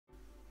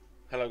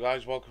Hello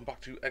guys, welcome back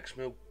to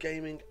Xmill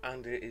Gaming,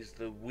 and it is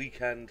the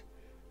weekend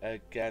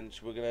again,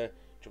 so we're going to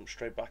jump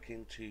straight back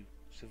into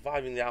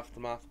surviving the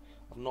aftermath.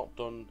 I've not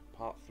done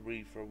part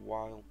 3 for a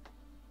while.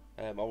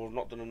 I've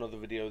not done another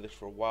video of this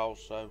for a while,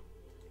 so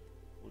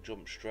we'll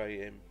jump straight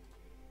in.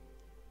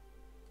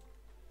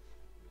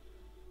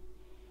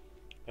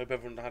 Hope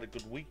everyone had a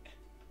good week.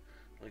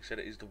 Like I said,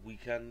 it is the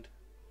weekend,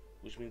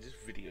 which means it's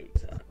video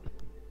time.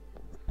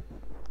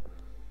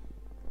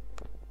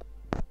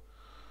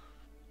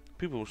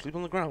 People will sleep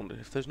on the ground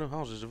if there's no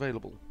houses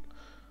available.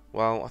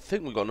 Well, I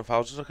think we got enough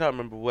houses. I can't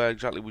remember where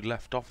exactly we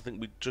left off. I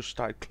think we just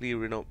started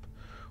clearing up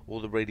all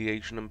the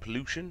radiation and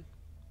pollution,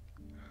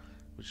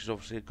 which is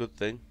obviously a good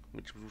thing,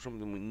 which was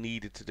something we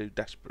needed to do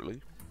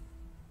desperately.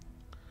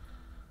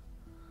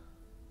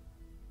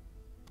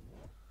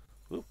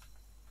 Oop.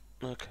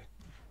 Okay.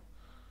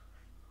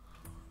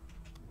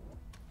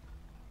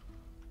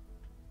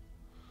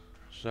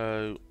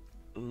 So,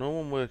 no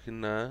one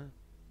working there.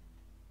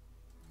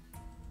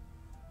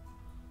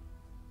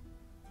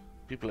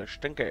 People are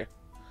stinky.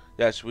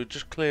 Yeah, so we're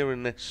just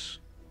clearing this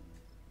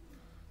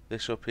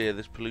up here,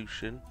 this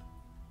pollution.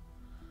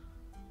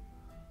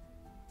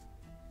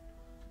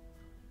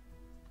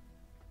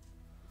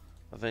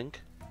 I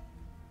think.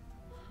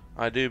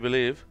 I do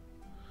believe.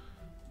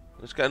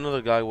 Let's get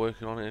another guy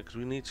working on it, because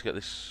we need to get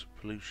this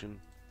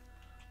pollution.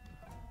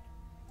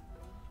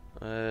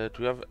 Do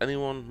we have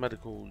anyone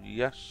medical?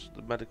 Yes,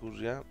 the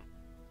medical's yeah.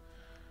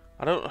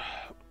 I don't...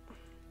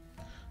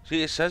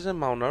 See, it says they're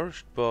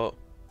malnourished, but...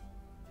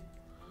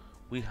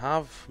 We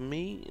have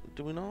meat,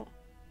 do we not?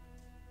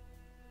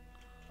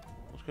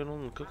 What's going on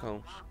in the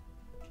cookhouse?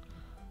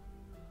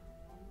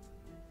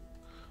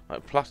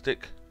 Right,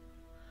 plastic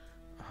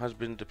has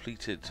been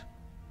depleted.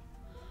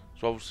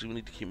 So obviously we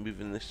need to keep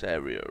moving this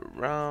area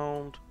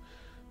around.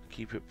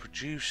 Keep it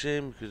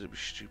producing, because it'd be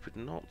stupid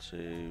not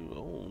to.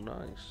 Oh,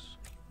 nice.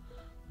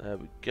 There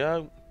we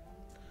go.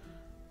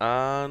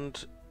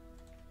 And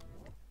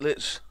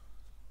let's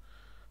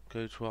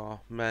go to our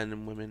men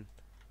and women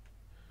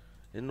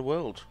in the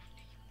world.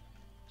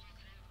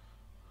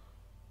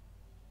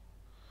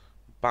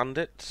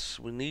 Bandits.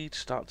 We need to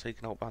start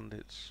taking out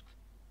bandits.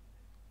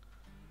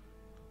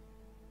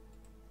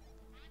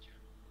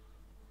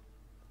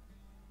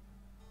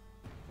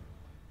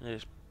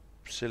 Yes,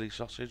 silly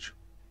sausage.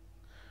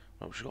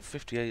 Right, we've got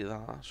 58 of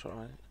that, that's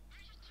alright.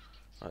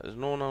 Right, there's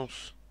no one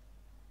else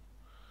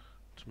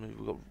to move.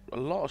 We've got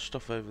a lot of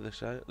stuff over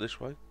this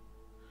way.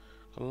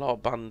 Got a lot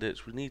of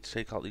bandits. We need to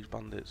take out these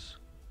bandits.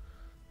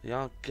 They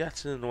are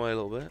getting in the way a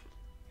little bit.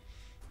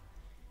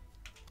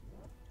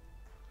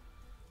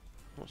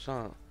 What's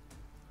that?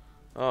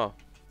 Oh.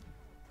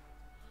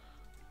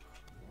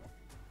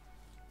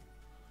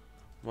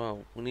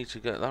 Well, we need to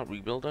get that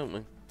rebuilt, don't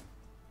we?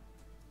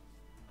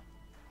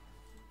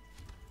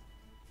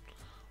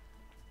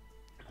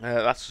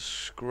 That's a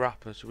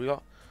scrapper. So we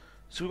got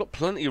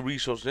plenty of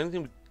resources. The only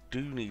thing we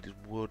do need is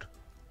wood.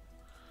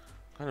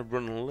 Kind of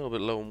running a little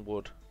bit low on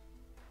wood.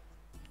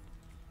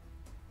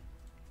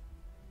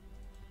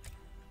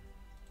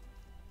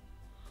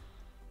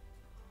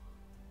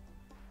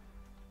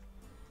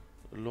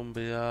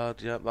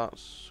 Lumberyard, yeah,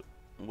 that's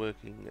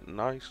working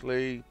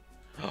nicely.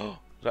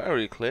 Is that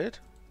area cleared?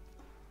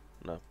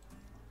 No.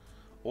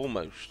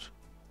 Almost.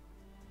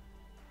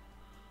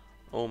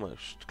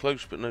 Almost.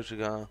 Close but no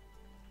cigar.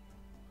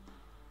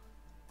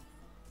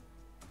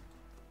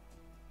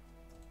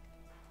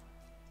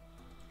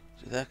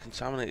 See, they're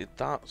contaminated.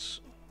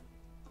 That's...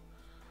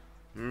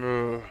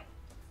 So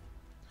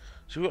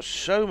we've got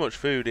so much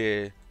food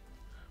here.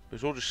 But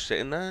it's all just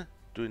sitting there,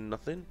 doing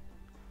nothing.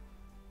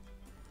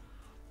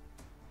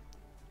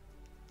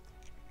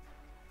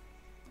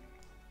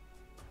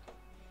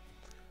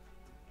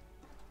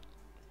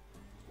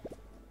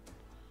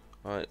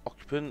 Right,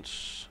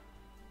 occupants.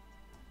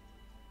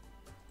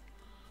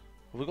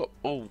 Have we got...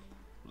 Oh,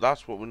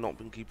 that's what we've not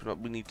been keeping up.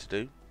 We need to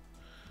do.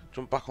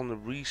 Jump back on the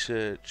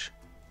research.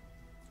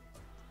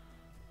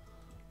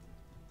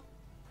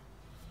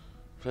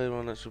 Play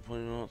around next to the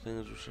point out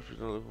things with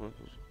separate levels.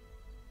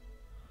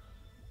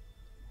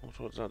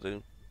 What does that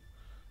do?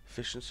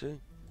 Efficiency?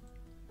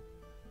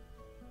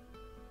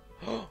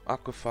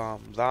 Aqua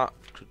farm. That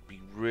could be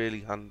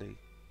really handy.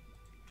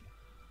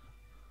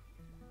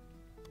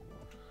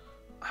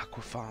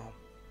 Aqua farm.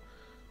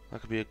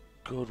 That could be a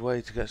good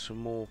way to get some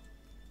more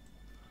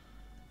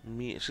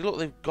meat. See, look,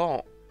 they've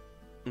got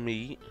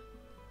meat.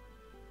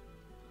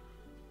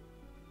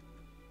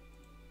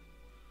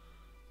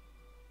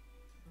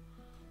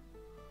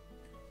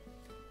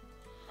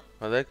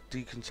 Oh, they're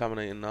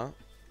decontaminating that.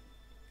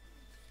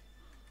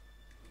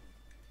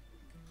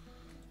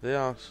 They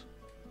are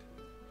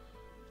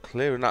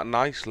clearing that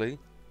nicely.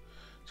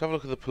 Let's have a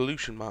look at the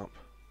pollution map.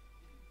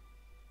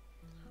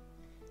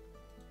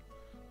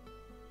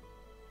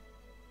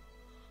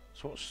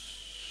 So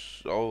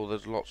what's... Oh,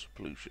 there's lots of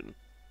pollution.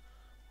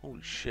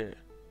 Holy shit.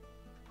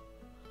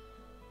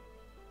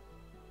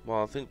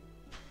 Well, I think...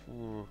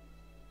 Well,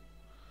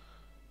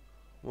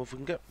 if we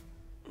can get...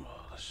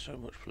 Oh, there's so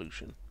much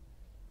pollution.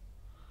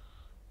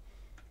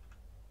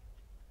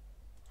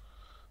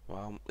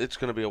 Well, it's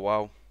going to be a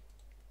while.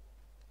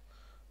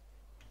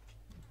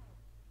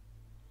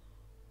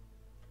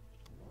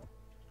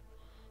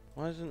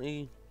 Why isn't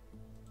he...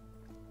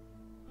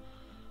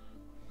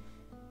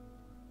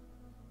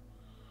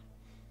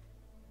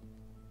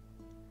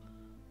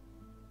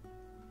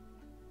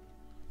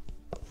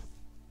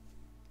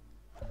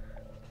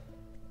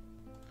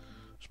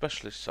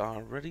 Specialists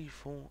are ready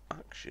for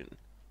action.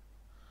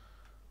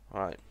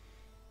 Right.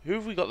 Who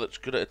have we got that's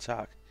good at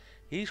attack?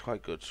 He's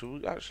quite good, so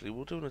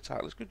we'll do an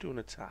attack. Let's go do an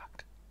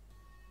attack.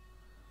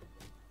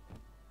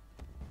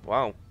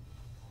 Wow.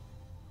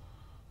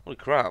 Holy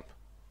crap.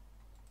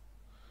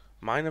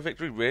 Minor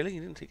victory, really? He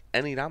didn't take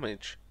any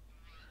damage.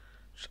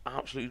 Just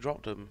absolutely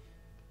dropped him.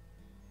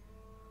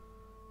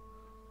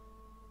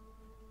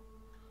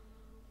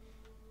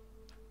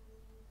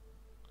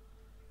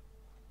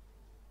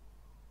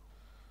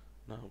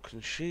 Now,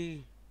 can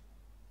she...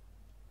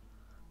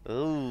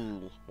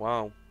 Oh,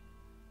 wow.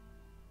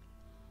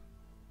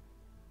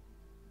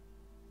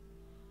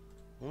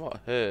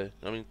 What her?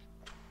 I mean...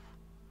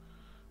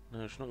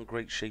 No, it's not in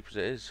great shape as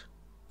it is.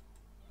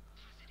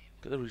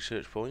 Get the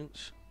research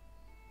points.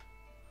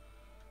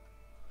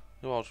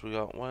 Who else we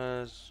got?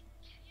 Where's...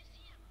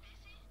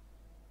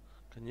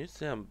 Can you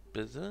see I'm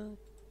busy?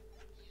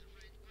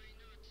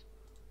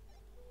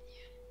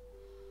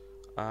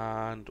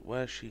 And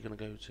where's she gonna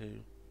go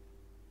to?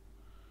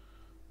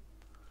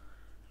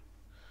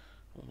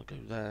 I wanna go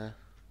there.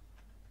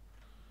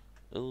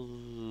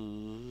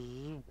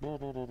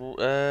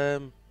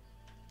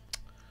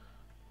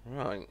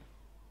 Right.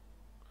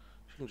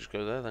 She can just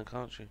go there then,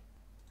 can't she?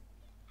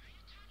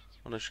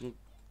 Oh no, she can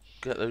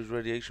get those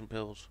radiation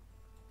pills.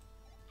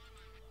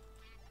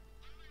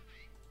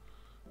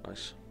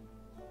 Nice.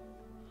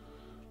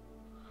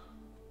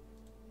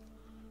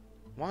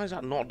 Why is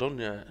that not done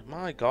yet?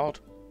 My god.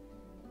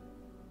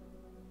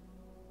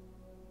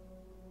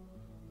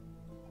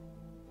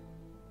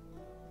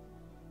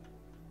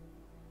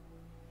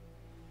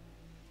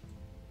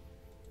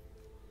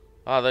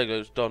 Ah, there you go,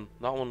 it's done.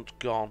 That one's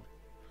gone.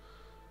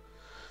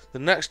 The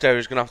next area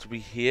is going to have to be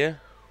here.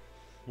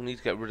 We need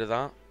to get rid of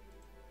that.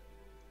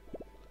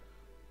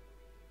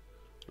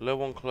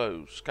 Low on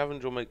clothes.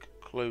 Scavenge or make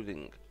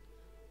clothing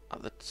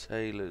at the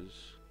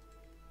tailor's.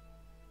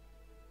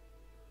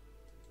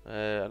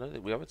 I don't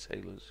think we have a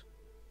tailor's.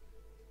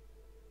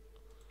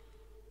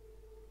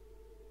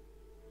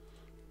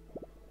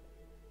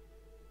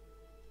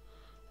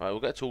 Right, we'll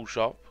get a tool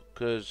shop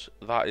because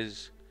that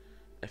is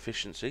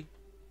efficiency.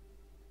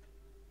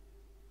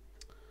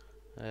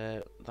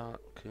 That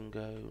can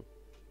go.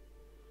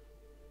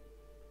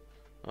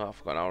 Oh, I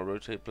forgot how to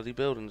rotate bloody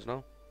buildings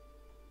now.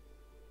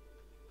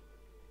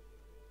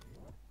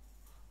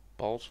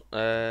 Balls.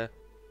 For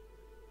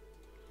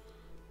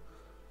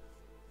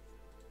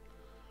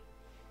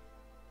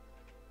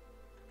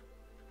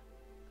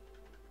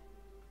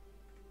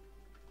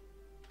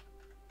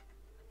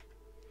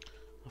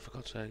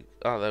God's sake.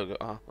 Oh, there we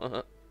go.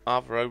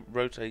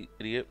 Rotate,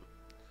 idiot.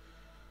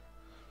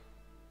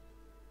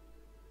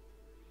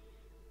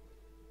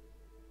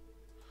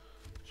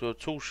 So a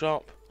tool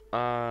shop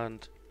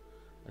and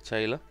a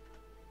tailor.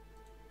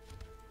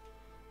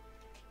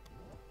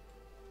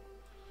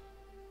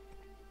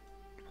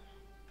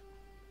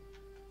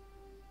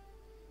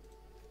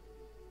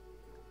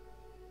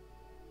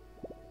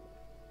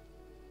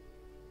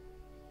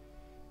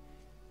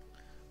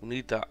 We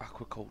need that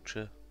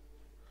aquaculture.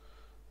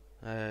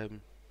 So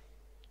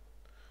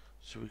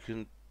we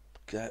can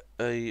get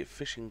a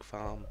fishing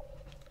farm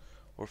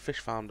or a fish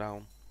farm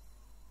down.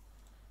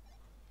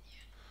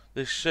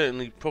 This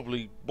certainly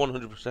probably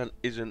 100%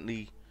 isn't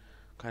the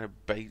kind of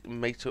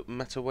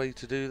meta way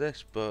to do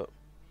this, but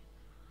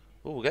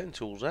oh, we're getting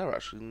tools there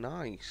actually.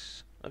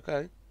 Nice.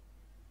 Okay.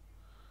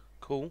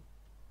 Cool.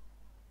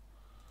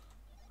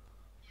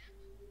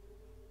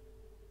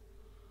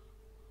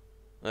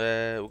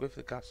 We'll go for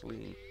the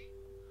gasoline.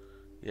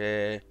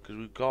 Yeah, because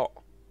we've got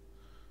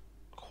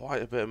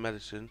quite a bit of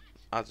medicine,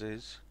 as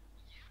is.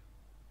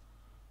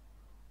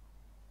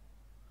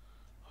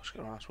 I was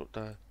going to ask what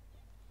there.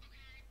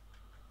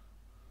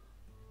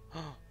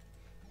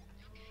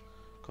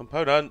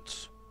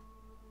 Components.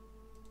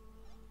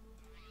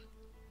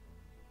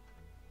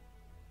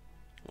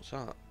 What's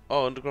that?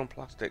 Oh, underground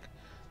plastic.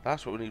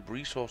 That's what we need.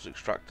 Resource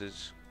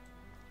extractors.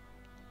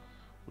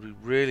 Would be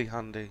really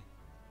handy.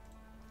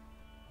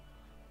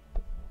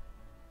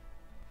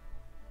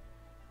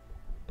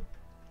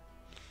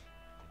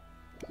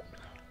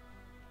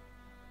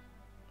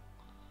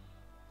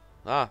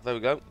 Ah, there we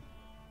go.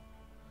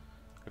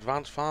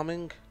 Advanced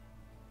farming.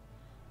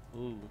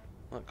 Ooh,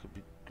 that could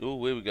be.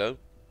 Ooh, here we go.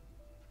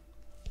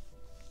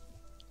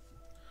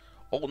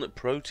 Alternate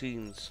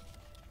proteins.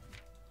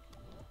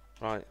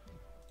 Right.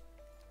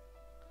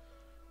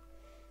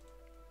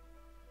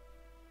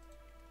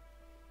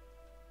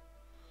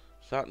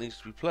 So that needs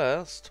to be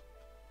placed.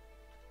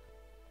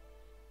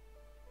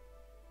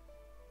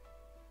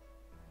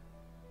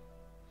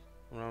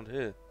 Around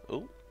here.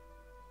 Oh.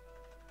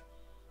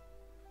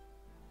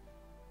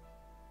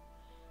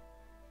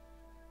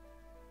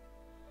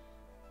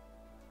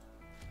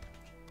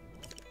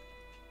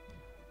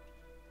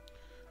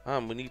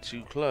 And we need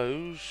to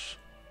close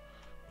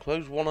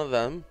one of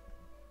them.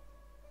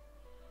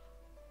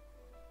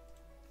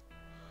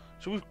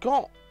 So we've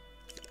got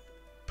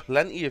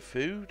plenty of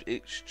food.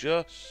 It's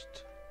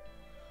just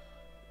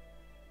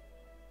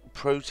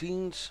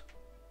proteins.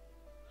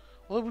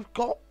 Well, we've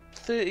got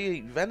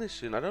 38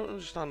 venison. I don't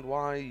understand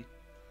why.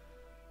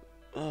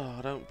 Oh,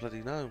 I don't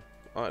bloody know.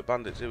 Alright,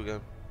 bandits, here we go.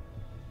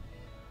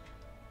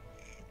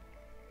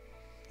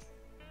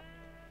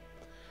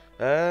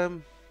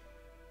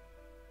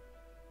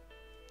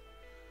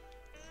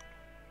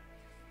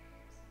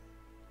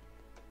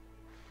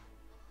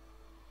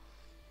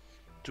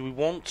 Do we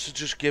want to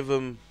just give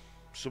them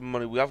some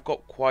money? We have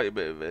got quite a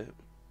bit of it.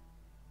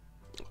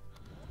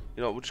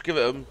 You know, we'll just give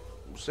it them.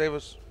 Save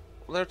us.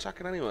 Well, they're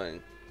attacking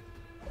anyway.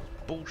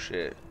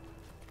 Bullshit.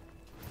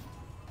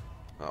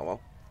 Oh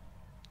well.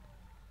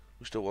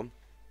 We still won.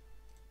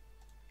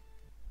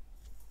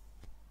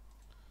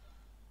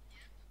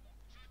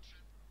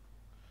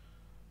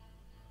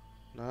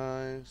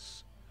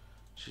 Nice.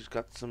 She's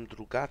got some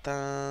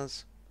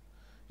drugatas.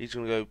 He's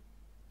gonna go.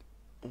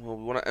 Well,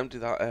 we want to empty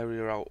that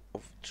area out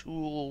of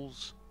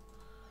tools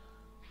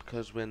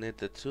because we need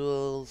the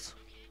tools.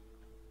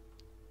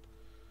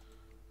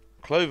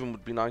 Clothing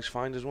would be nice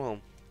find as well.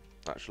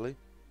 Actually,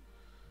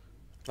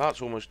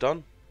 that's almost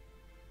done.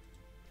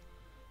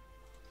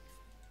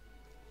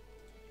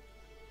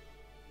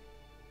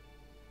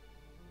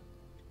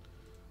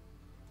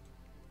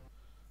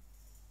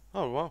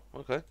 Oh wow,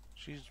 okay.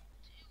 She's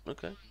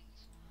okay.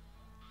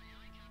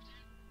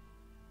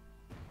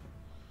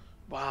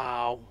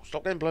 Wow,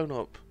 stop getting blown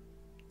up.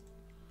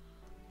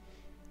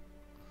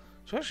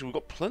 So actually we've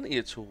got plenty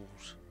of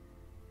tools.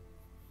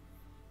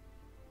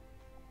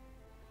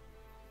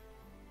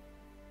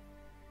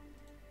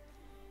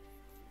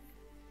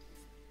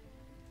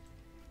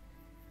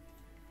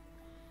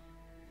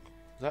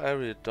 Is that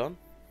area done?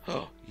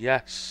 Oh,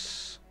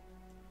 yes.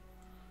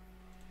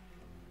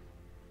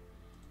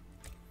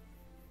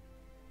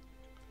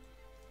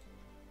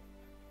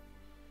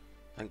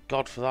 Thank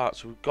God for that.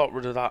 So we've got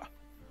rid of that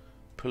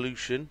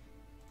pollution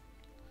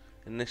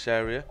in this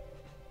area.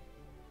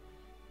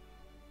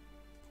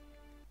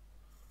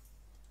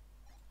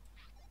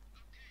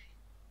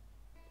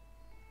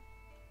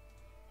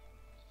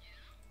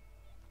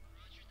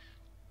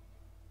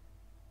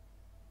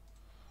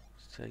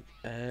 Let's take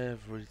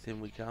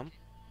everything we can.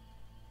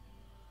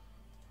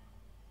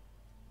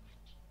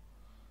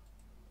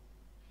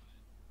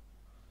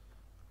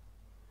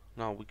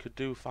 Now we could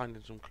do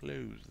finding some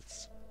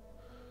clothes.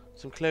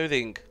 Some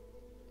clothing.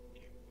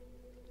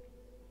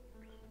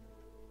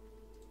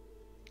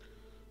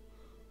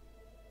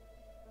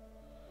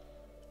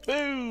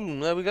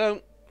 Boom! There we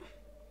go.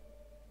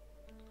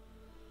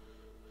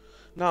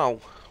 Now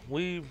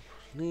we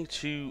need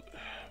to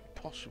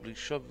possibly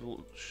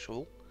shuffle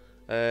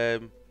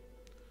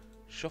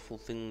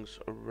things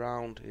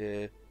around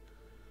here.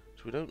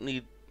 So we don't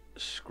need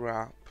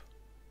scrap.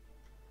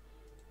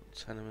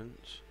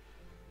 Tenements.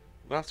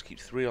 We'll have to keep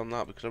 3 on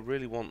that because I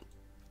really want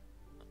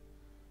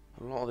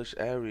a lot of this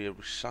area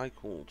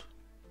recycled.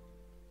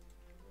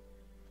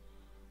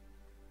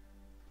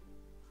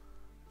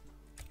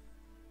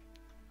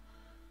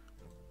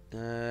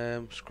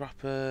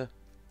 Scrapper,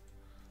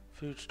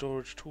 food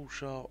storage, tool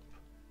shop.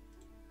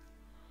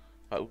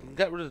 Right, we can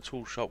get rid of the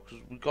tool shop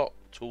because we've got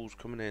tools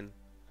coming in.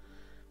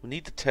 We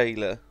need the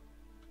tailor. And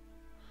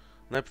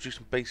they're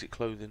producing basic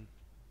clothing.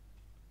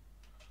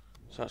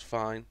 So that's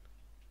fine.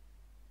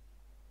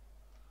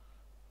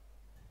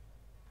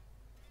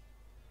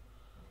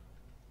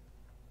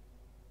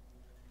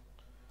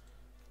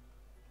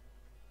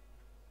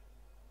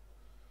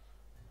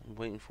 I'm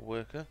waiting for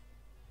worker.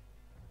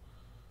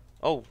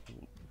 Oh,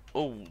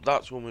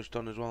 that's almost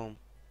done as well.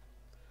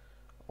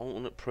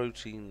 Alternate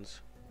proteins.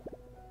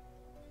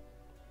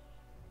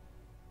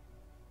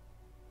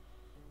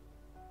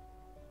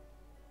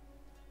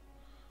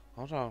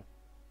 Hold on.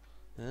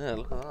 Yeah,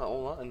 look at that,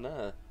 all that in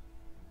there.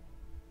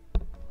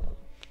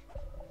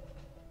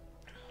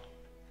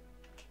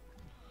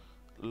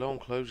 Low on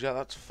clothes, yeah,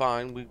 that's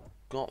fine. We've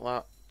got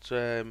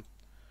that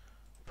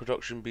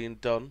production being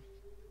done.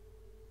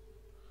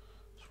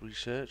 Let's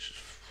research.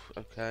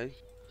 Okay.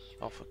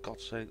 Oh, for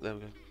God's sake, there we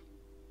go.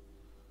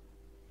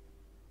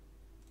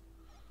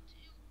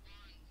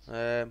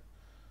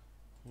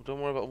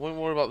 Won't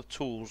worry about the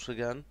tools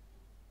again.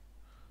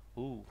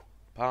 Ooh,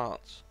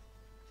 parts.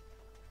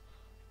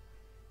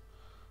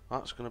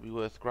 That's going to be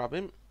worth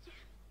grabbing.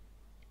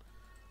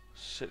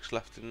 6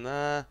 left in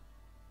there.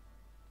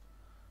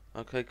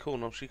 Okay, cool.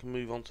 Now she can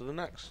move on to the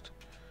next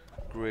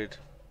grid.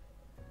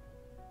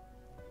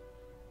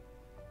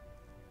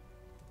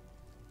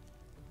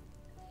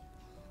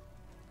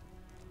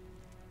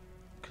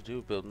 Could do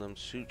with building them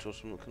suits or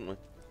something, couldn't we?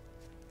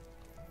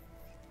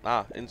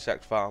 Ah,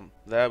 insect farm.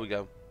 There we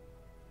go.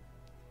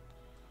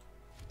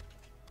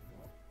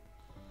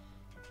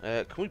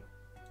 Can we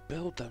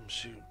build them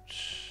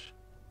suits?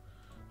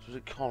 So is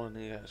it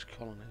colony? Yeah, it's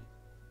colony.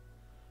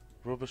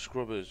 Rubber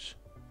scrubbers.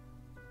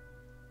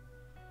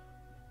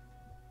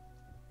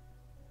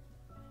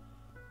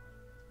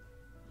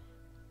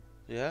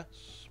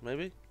 Yes,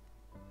 maybe.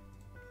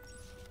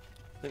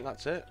 I think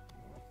that's it.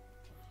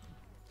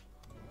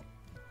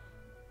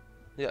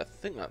 Yeah, I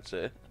think that's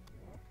it.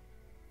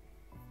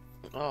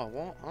 Oh,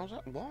 what? How's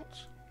that? What?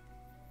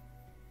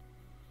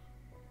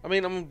 I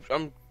mean,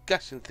 I'm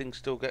guessing things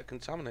still get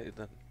contaminated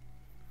then.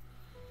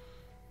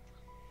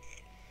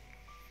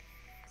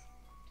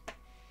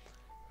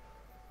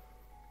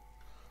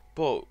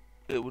 But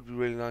it would be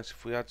really nice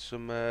if we had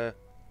some more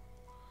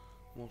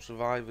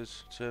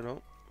survivors turn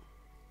up.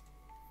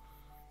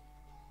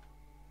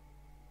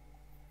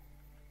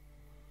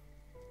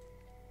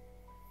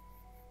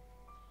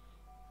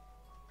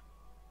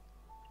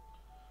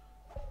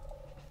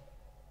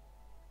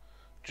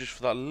 Just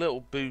for that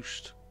little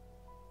boost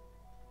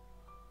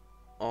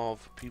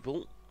of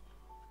people.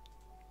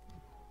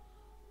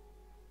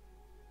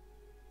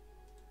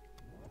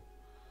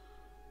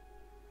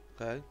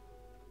 Okay.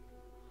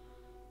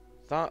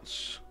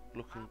 That's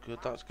looking good.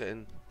 That's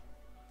getting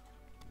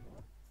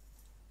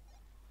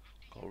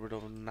got rid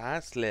of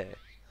nicely.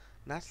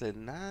 Nicely.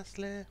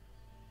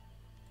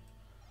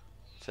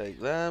 Take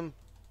them.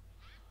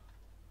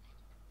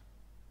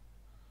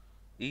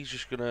 He's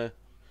just gonna...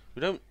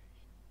 We don't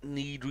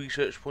need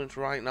research points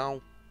right now.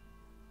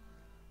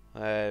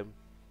 You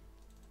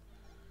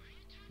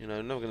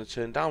know, never gonna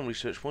turn down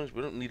research points, but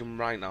we don't need them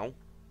right now.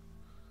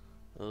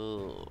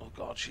 Oh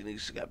god, she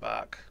needs to get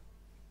back.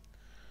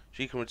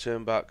 She can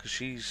return back because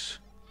she's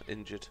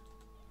injured.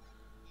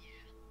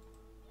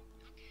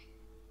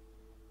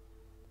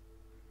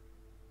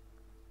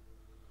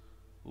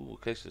 Ooh,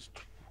 okay, so there's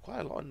quite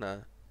a lot in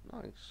there.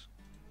 Nice.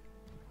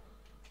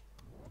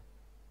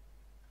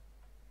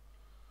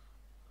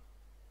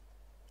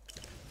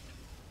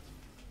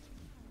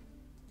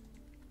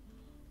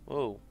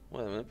 Whoa,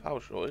 wait a minute,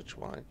 power shortage,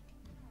 why?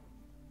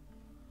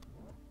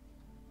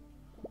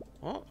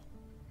 What?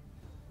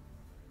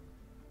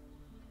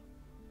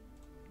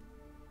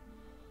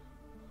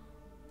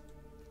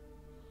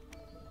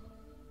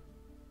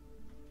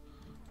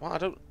 Why, I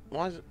don't...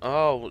 Why is it...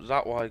 Oh, is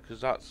that why?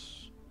 Because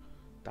that's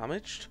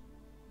damaged?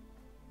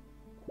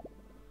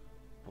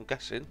 I'm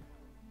guessing.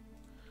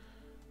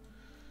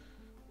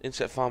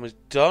 Insect farm is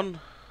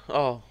done.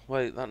 Oh,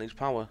 wait, that needs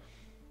power.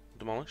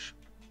 Demolish.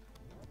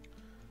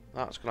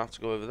 That's going to have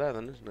to go over there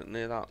then, isn't it?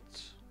 Near that.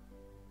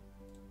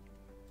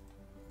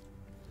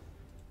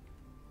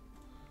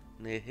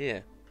 Near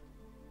here.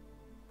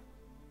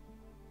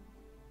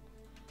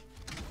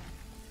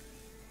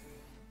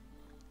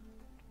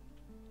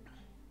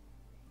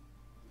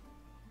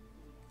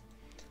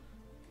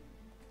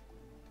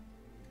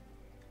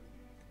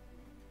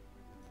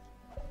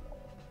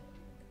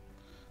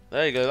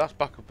 There you go, that's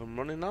back up and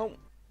running now.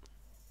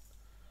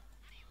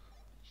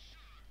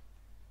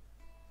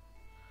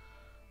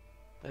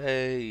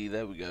 Hey,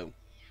 there we go.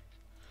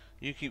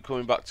 You keep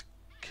coming back to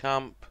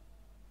camp.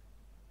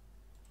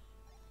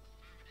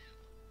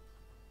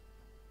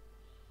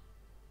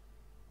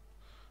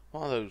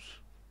 What are those?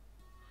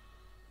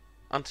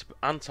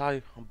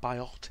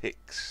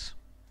 Antibiotics.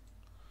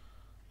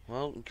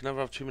 Well, you can never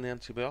have too many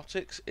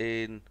antibiotics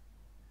in,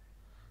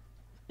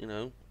 you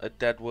know, a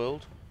dead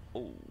world.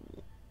 Oh.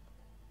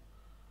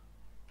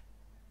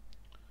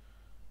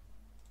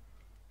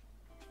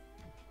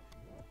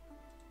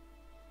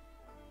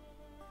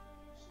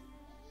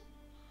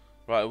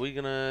 Right, are we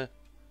gonna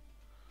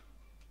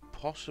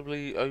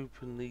possibly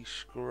open the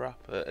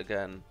scrapper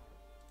again?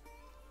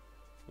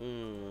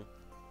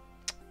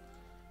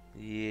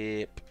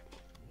 Yep.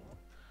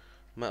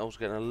 Metal's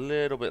getting a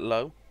little bit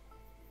low.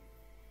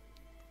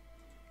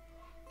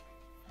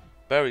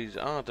 Berries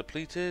are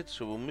depleted,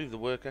 so we'll move the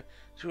worker.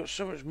 So we've got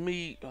so much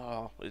meat.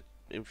 Oh, it's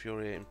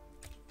infuriating.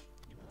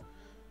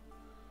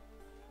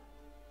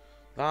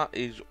 That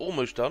is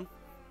almost done.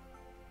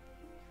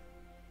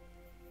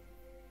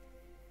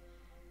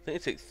 I think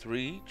it takes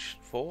 3 each,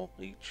 4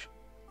 each.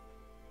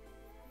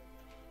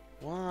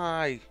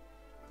 Why?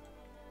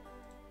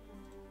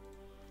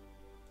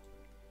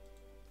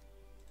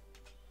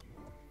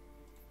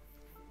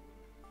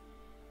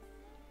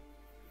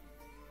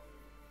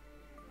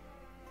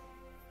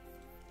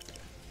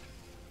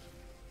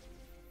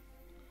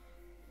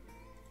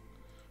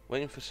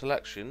 Waiting for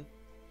selection.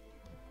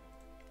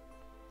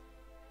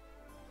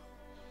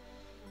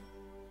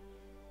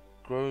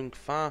 Growing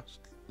fast,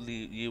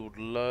 yield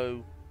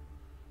low.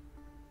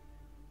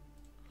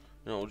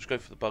 No, we'll just go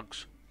for the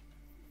bugs.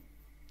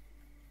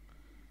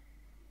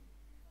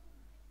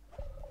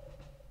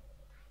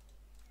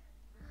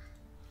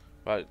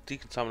 Right,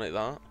 decontaminate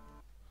that.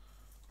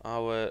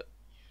 Our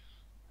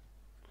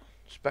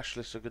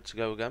specialists are good to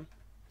go again.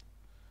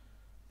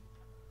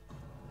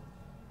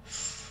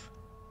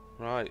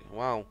 Right,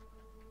 wow.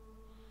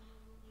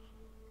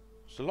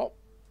 It's a lot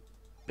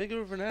bigger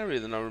of an area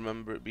than I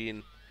remember it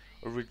being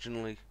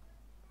originally.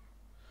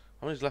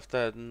 How many's left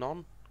there?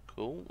 None?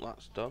 Cool,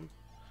 that's done.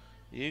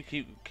 You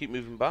keep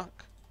moving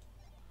back.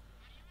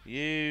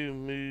 You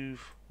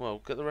move...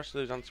 Well, get the rest of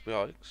those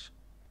antibiotics.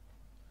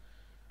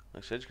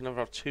 Like I said, you can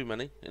never have too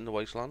many in the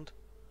wasteland.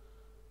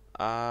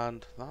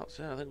 And that's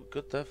it, I think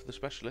we're good there for the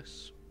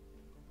specialists.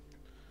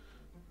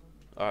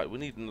 Alright, we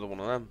need another one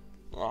of them.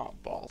 Oh,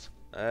 balls.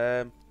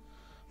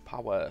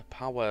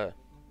 Power.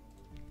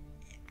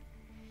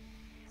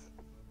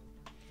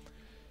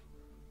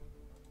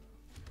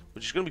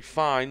 Which is going to be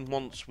fine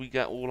once we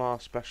get all our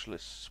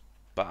specialists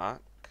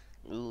back.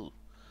 Ugh.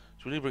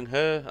 So we need to bring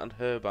her and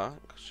her back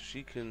so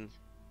she can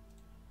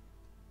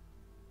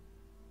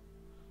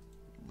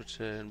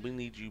return. We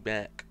need you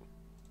back.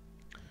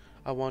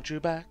 I want you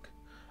back.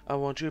 I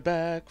want you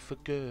back for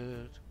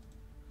good.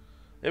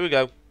 Here we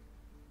go.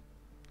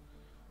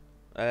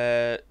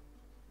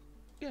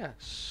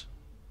 Yes.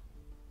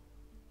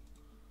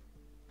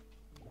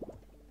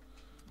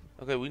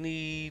 Okay, we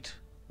need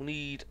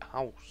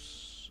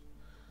house.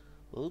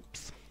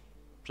 Oops.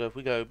 So if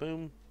we go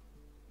boom,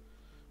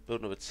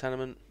 build another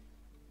tenement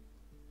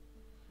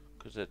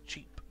because they're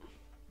cheap.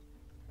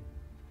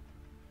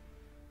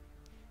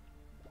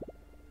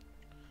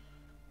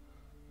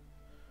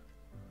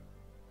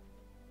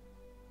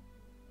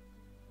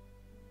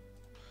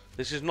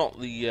 This is not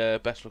the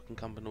best looking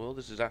camp in the world.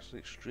 This is actually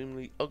an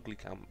extremely ugly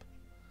camp.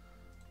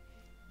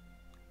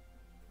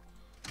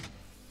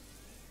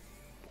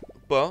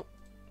 But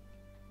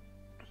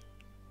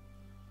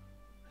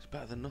it's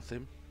better than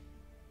nothing.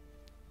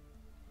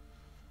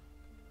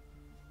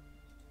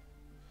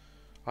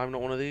 I'm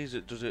not one of these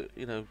that does it,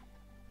 you know,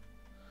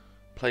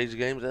 plays the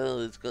games.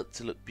 Oh, it's got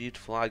to look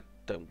beautiful. I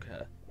don't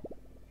care.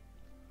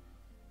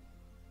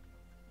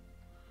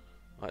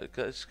 Right,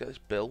 let's get this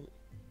built.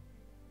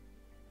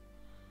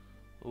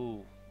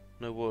 Ooh,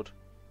 no wood.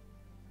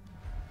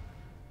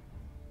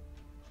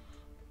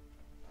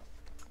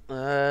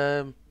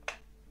 Well,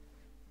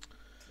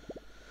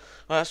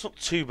 that's not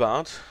too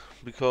bad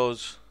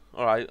because,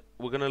 alright,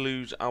 we're going to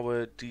lose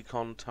our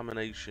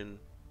decontamination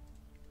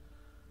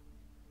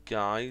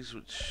guys,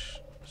 which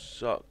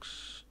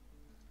sucks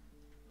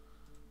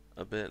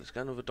a bit. Let's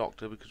get another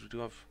doctor because we do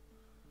have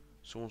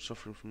someone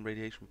suffering from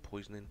radiation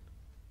poisoning,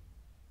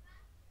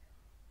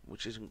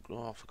 which isn't,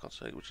 oh for God's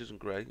sake, which isn't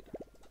great.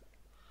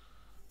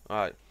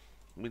 Alright,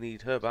 we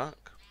need her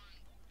back.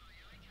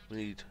 We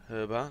need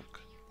her back.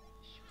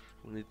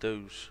 We need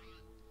those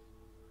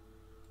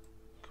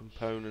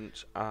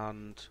components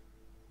and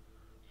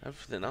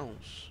everything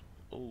else.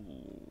 Oh,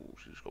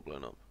 she just got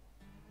blown up.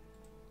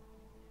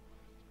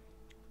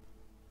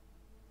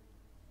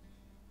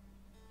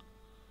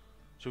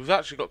 So we've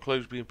actually got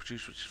clothes being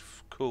produced, which is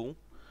cool.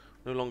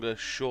 No longer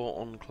short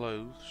on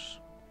clothes.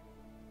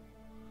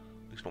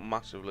 At least not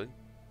massively.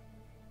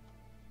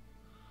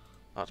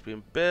 That's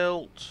being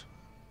built.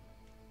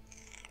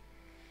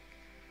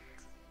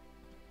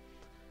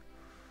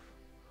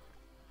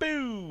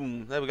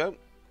 Boom! There we go.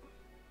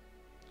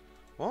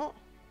 What?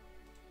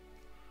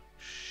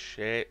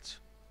 Shit.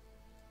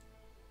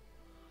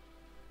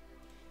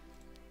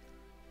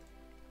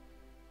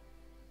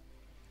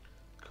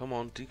 Come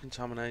on,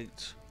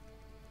 decontaminate.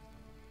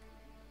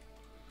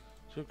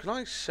 So can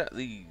I set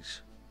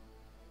these?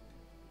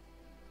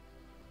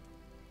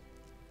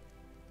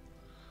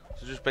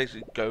 So just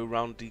basically go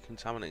around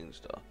decontaminating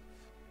stuff.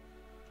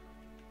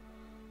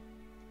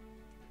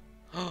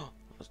 Oh,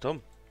 that's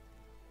dumb.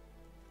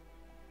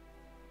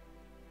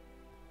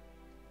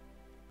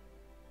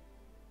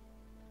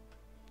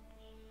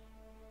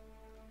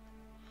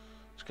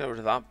 Let's get rid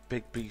of that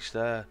big beast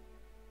there.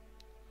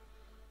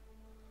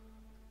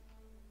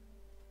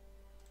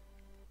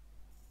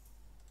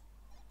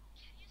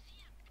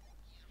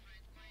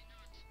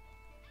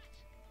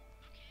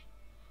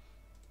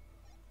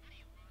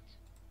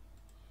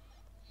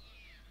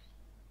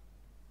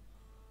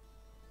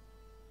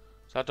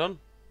 Is that done?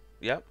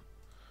 Yep.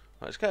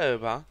 Let's get her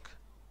back.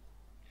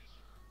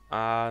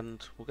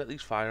 And we'll get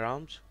these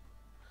firearms.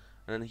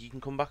 And then he can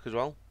come back as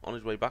well. On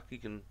his way back he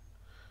can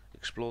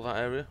explore that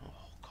area.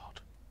 Oh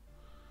God.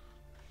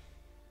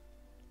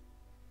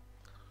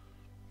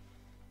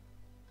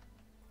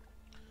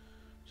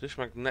 So this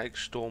magnetic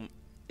storm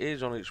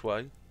is on its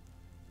way.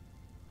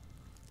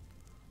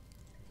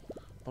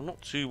 I'm not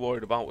too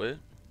worried about it.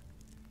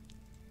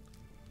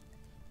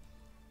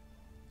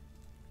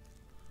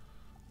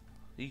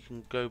 He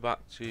can go back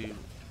to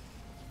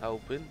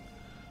helping.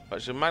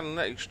 Right, so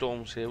magnetic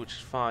storms here, which is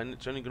fine.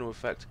 It's only going to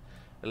affect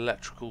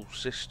electrical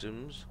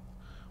systems,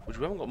 which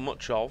we haven't got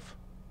much of.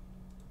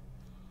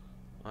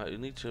 Right, we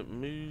need to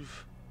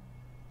move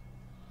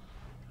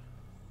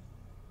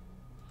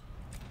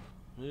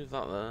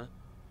that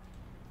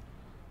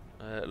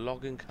there.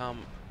 Logging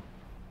camp.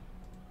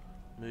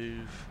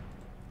 Move.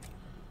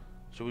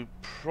 So we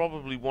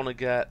probably want to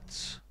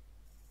get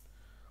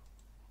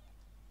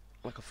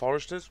like a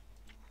forester's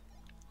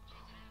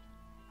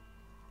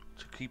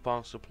to keep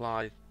our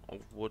supply of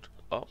wood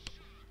up.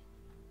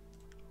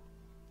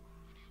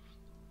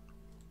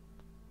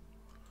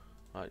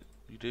 Right,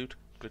 you dude,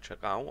 go check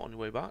that out on your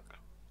way back.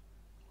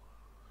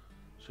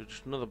 So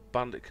just another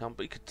bandit camp,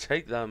 but you could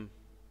take them.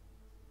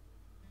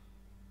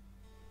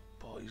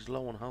 But he's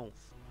low on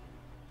health.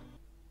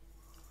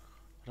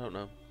 I don't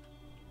know.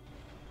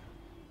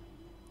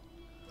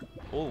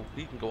 Oh,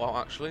 he can go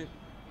out actually.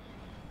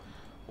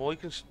 Or he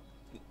can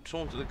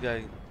summon to the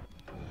gate.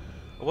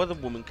 A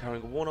weathered woman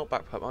carrying a worn-out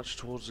backpack marches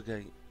towards the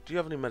gate. Do you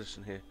have any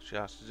medicine here? She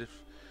asked, as if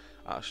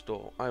at a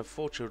store. I have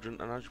 4 children,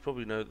 and as you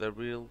probably know, they're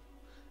real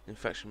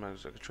infection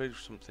matters. I could trade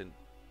for something.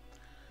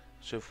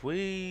 So if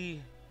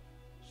we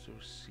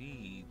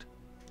succeed,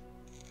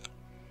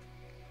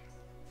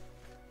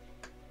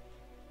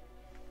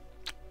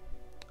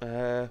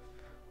 if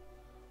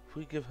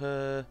we give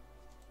her,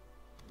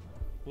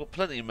 we've got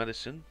plenty of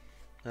medicine.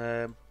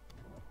 So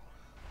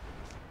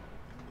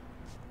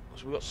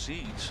we've got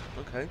seeds.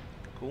 Okay,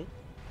 cool.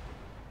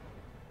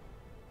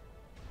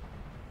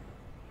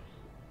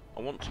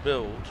 I want to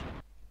build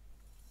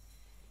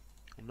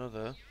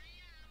another.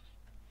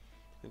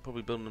 I can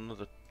probably build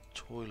another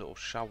toilet or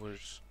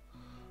showers.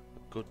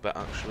 A good bet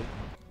actually.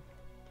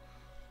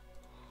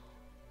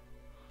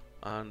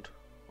 And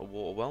a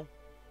water well.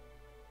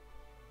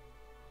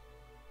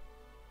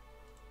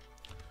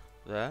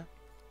 There.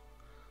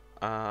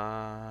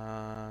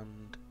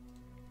 And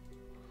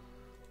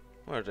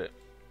where is it?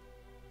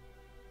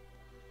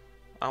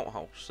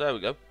 Outhouse. There we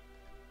go.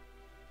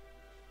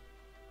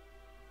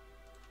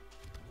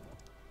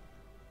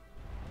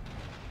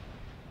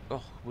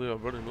 Oh, we are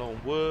running low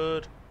on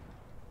wood.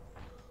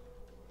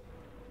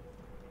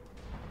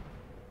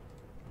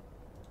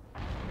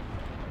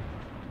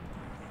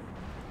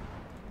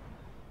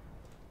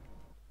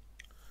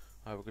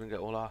 Alright, we're gonna get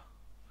all our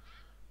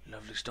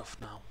lovely stuff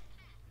now.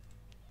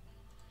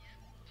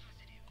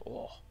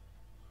 Oh,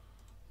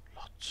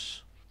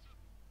 lots.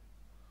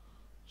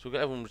 So we'll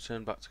get everyone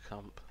returned back to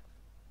camp.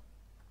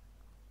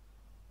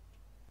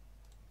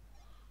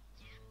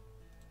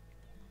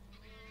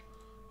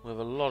 We have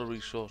a lot of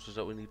resources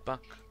that we need back.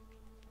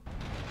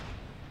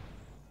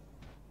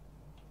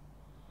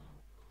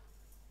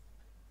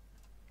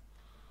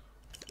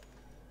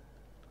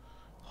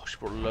 Oh, she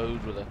brought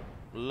loads with her.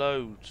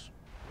 Loads.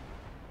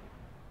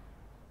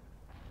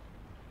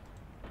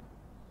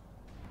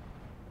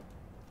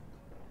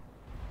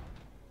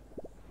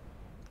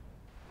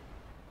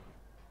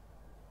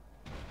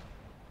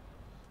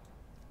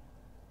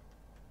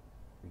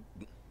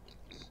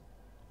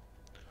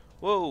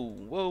 Whoa,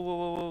 whoa, whoa, whoa,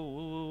 whoa, whoa,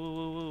 whoa,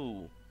 whoa,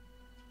 whoa.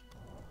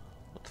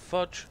 What the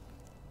fudge?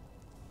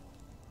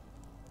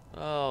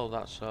 Oh,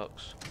 that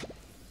sucks.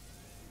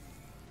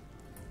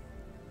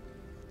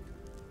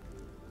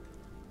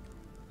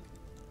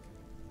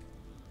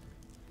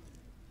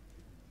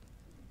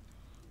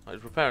 I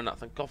was repairing that,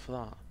 thank God for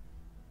that.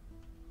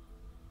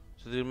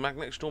 So the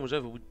magnetic storm is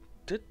over.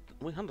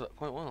 We handled that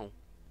quite well.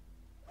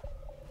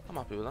 I'm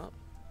happy with that.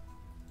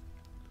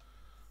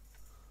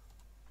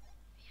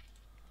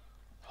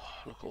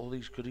 Oh, look at all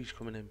these goodies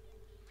coming in.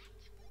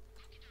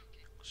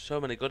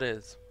 So many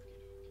goodies.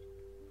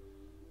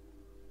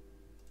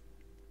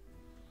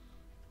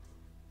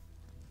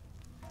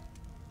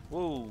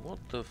 Whoa, what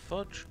the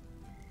fudge?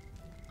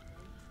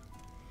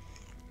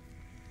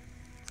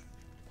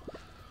 I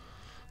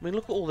mean,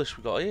 look at all this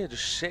we got here,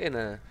 just sitting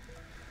there.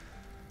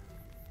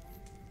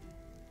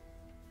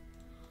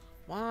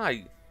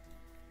 Why?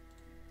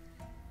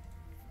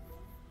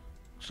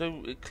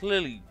 So it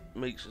clearly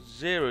makes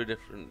 0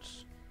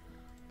 difference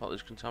about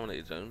these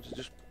contaminated zones. It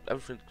just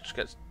everything just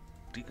gets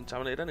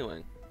decontaminated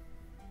anyway.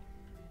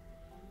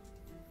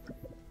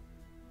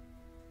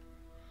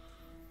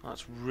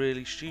 That's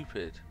really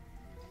stupid.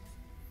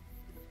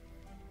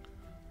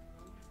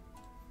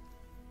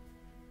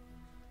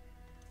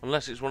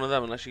 Unless it's one of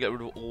them, unless you get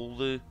rid of all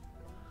the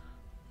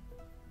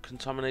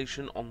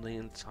contamination on the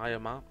entire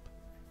map.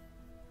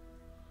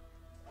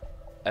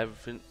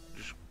 Everything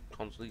just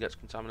constantly gets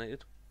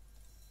contaminated.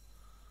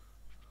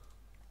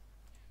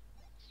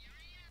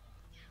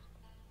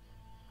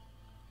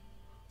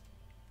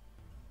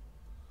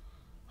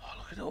 Oh,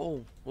 look at it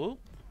all. Whoa.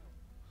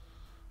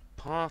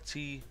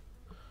 Party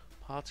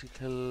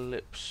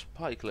clips.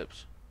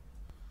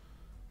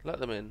 Let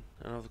them in,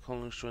 and have the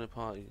colonists join the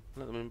party.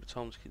 Let them in, but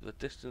tell them to keep their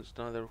distance,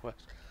 deny their request.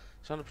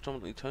 The sound of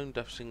predominantly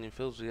tone-deaf singing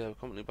fills the air,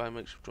 accompanied by a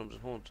mix of drums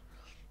and horns.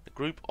 A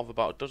group of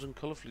about a dozen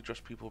colourfully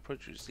dressed people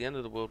approaches. It's the end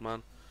of the world,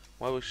 man.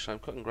 Why waste your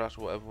time cutting grass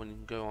or whatever when you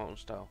can go out in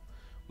style?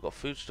 We've got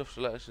food stuff, so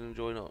let us in and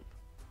join up.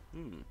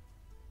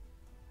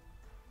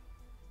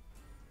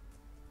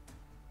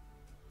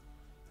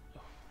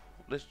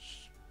 Let's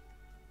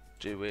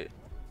do it.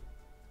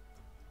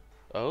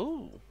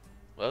 Oh.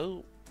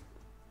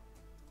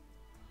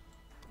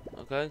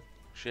 Okay,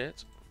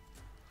 shit.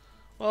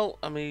 Well,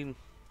 I mean,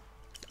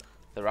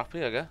 they're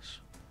happy, I guess.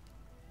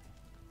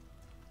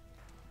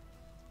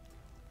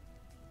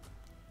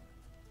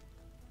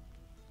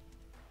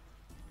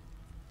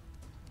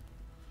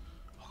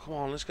 Oh, come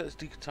on, let's get this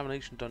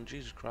decontamination done,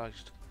 Jesus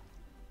Christ.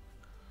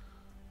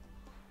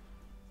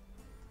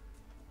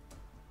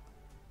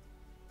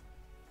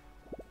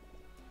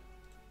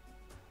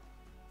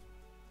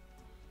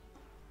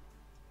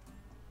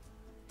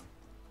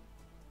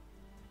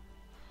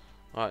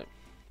 Right.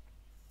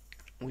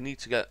 We need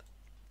to get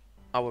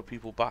our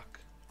people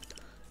back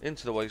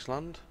into the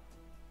wasteland.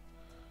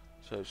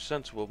 So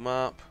center world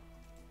map.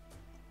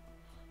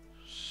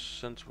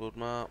 Center world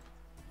map.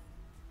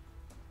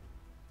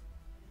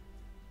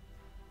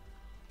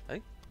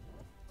 Hey.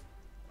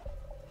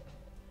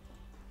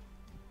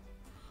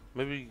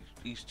 Maybe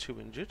he's too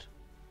injured.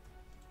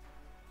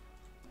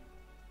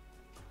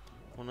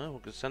 Oh no, we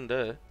can send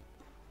her.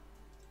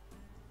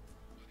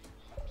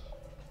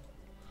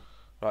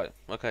 Right,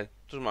 okay.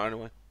 Doesn't matter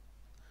anyway.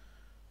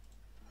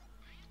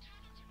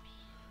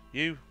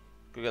 You,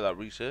 go get that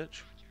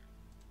research.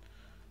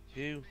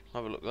 You,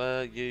 have a look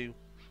there. You,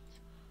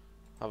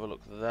 have a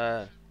look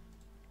there.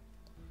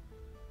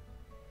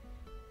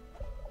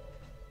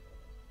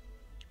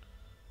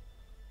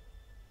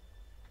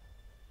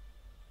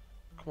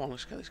 Come on,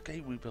 let's get this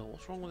gate rebuilt.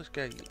 What's wrong with this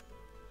gate?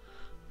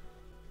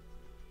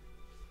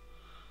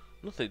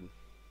 Nothing.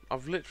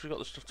 I've literally got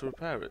the stuff to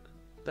repair it.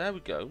 There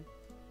we go.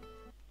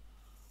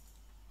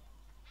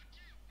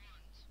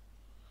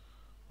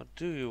 What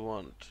do you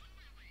want?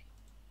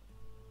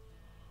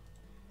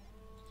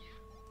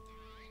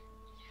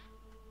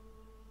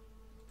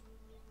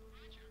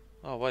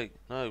 Oh wait,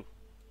 no.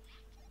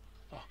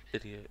 Oh,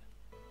 idiot.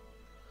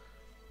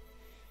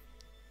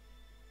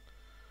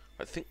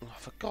 I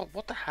forgot.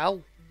 What the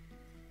hell?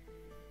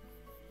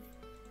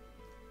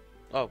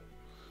 Oh,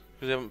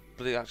 because they haven't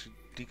really actually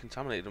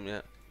decontaminated them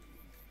yet.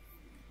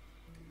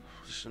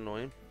 This is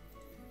annoying.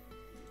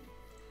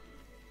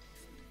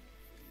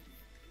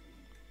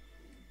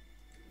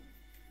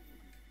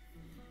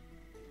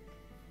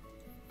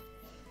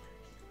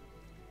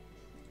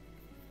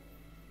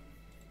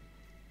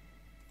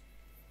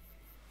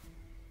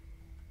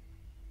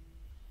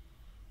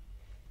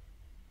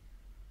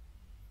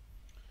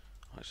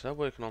 Right, so they're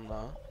working on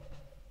that.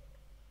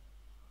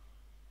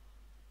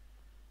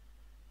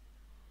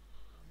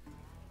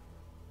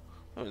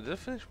 Oh, did I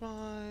finish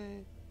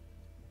my...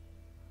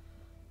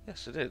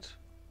 Yes, I did.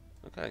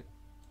 Okay.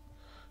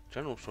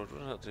 General storage, what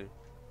does that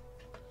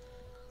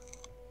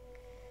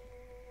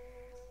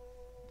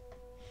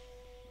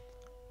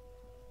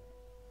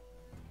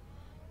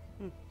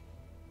do?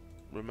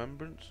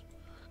 Remembrance?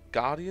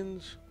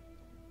 Guardians?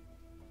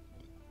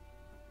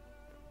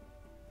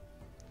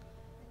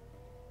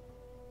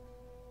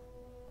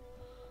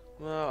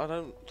 No, I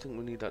don't think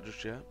we need that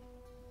just yet.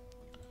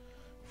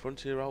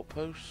 Frontier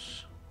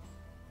outposts.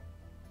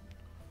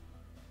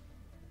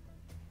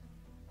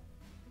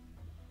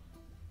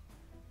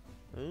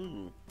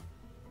 Ooh.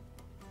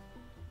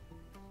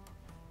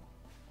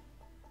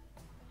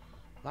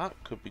 That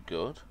could be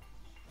good.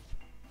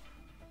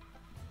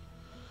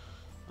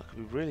 That could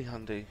be really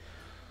handy.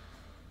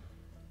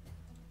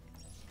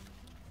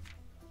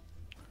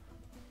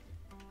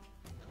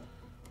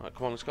 Right,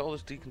 come on, let's get all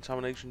this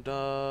decontamination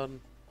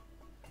done.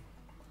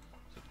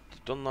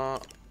 Done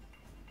that.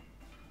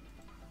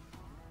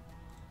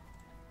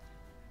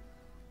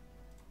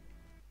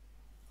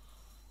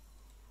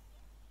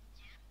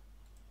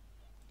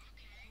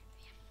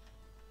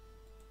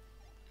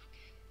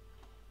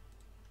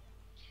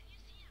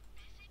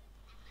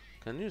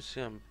 Can you see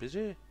I'm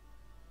busy?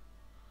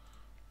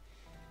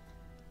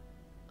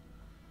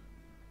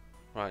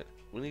 Right,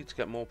 we need to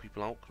get more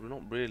people out because we're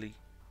not really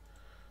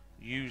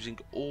using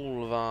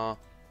all of our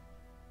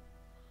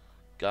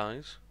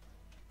guys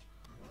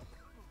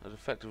as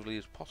effectively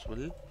as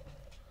possible.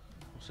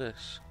 What's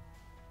this?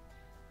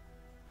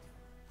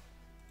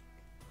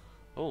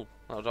 Oh,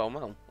 that was our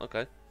mail.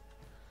 Okay.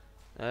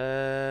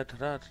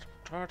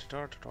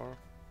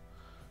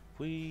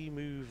 We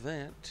move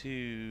that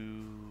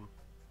to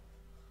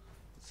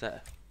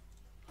there.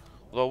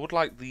 Although I would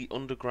like the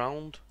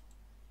underground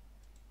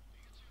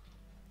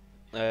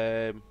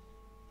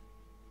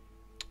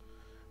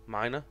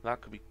miner.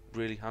 That could be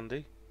really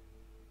handy.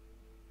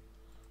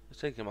 Let's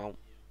take him out.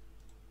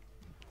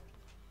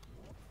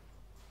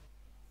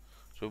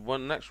 So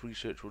one next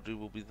research we'll do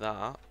will be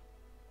that.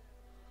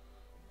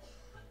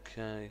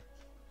 Okay.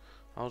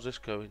 How's this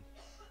going?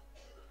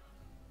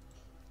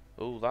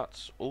 Oh,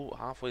 that's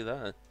halfway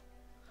there.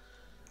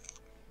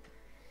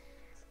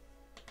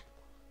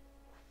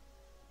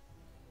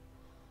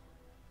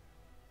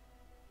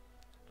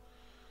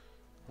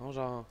 How's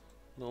our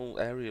little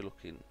area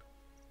looking?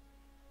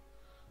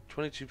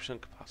 22%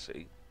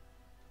 capacity.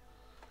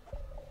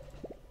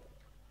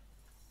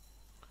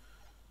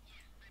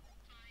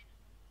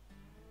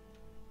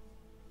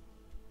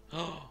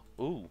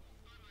 Ooh.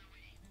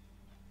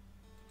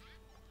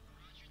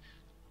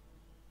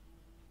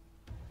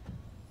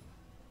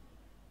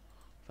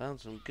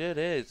 Found some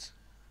goodies.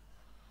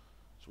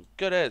 Some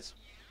goodies.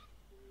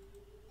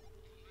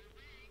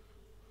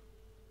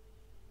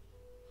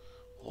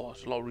 Oh,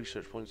 there's a lot of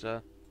research points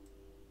there.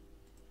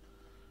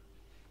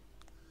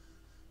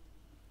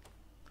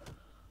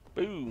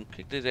 Boom,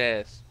 kicked his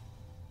ass.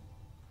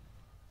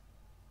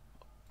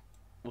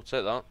 We'll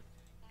take that.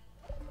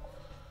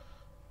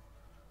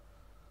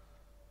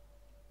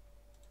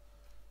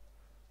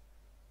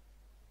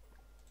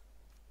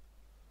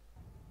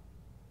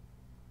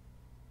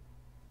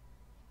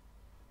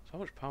 So how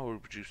much power are we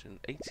producing?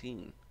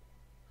 18.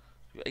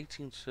 We've got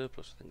 18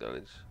 surplus, I think that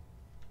is.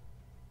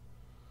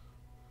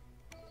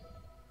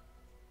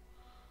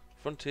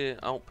 Frontier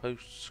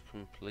outposts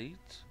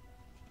complete.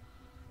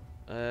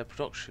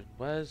 Production.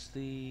 Where's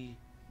the...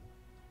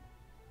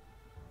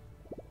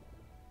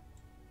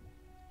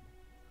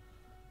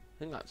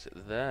 think that's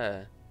it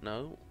there.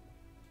 No.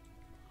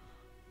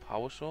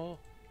 Power saw.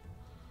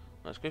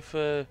 Let's go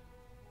for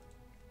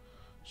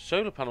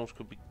solar panels.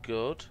 Could be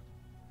good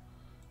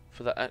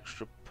for that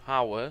extra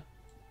power.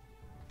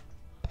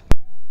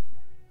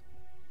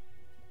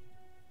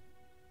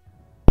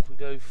 If we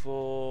go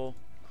for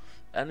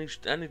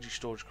energy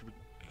storage, could be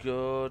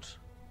good.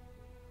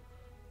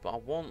 But I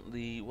want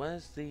the...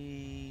 Where's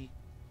the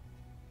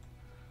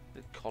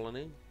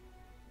colony?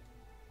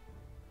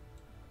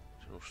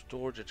 General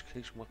storage,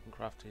 education, weapon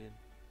crafting.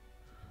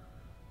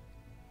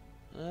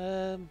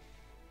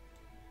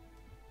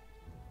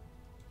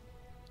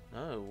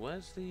 No,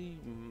 where's the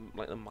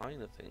like the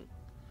miner thing?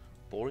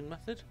 Boring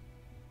method?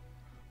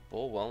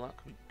 Oh well, that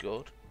could be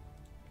good.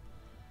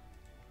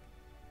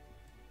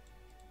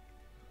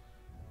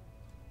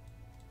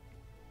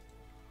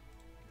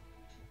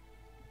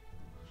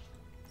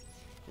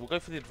 We'll go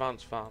for the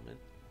advanced farming.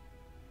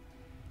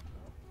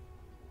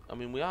 I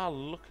mean, we are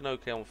looking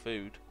okay on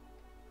food,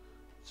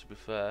 to be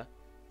fair.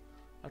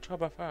 To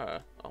be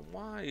fair, and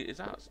why is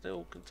that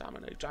still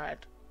contaminated?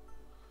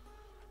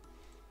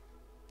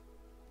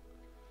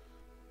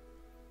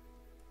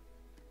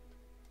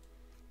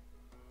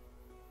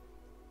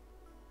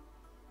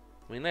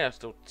 I mean, they are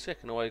still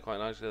ticking away quite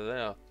nicely.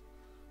 They are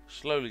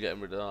slowly getting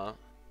rid of that.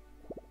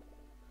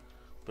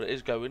 But it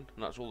is going,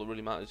 and that's all that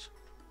really matters.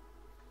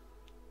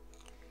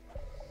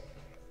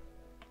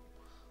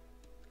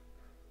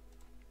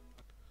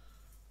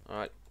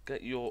 Alright,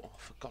 get your... I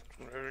forgot.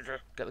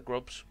 Get the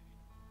grubs.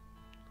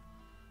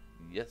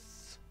 Yes.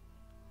 Is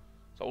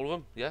that all of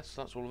them? Yes,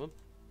 that's all of them.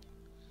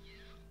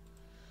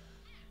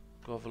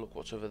 Go have a look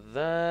what's over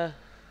there.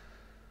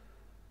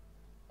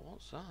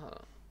 What's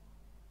that?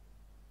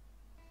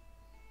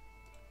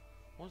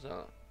 What's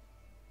that?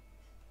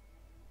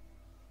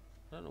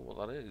 I don't know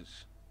what that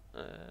is.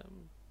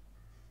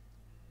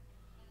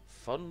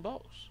 Fun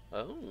box?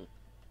 Oh.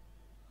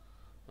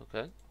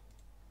 Okay.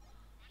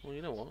 Well,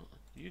 you know what?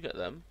 You get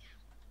them.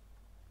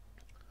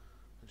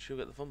 And she'll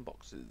get the fun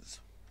boxes.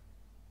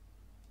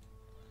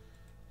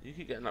 You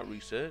keep getting that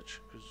research,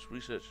 because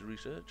research is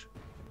research.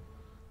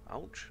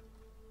 Ouch.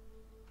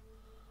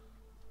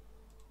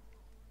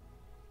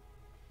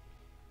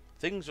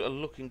 Things are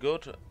looking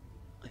good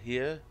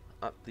here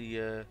at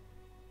the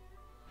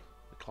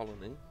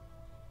colony.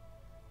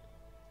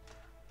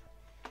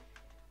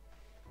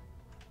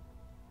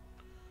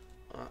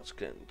 That's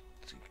getting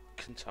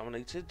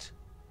contaminated.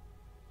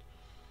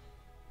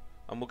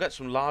 And we'll get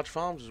some large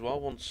farms as well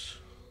once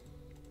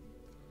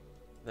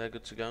they're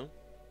good to go.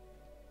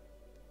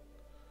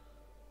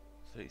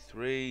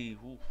 33.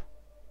 Oof.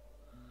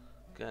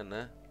 Getting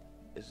there.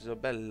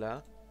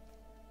 Isabella.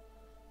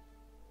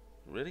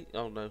 Really?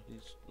 Oh no,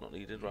 he's not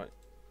needed, right.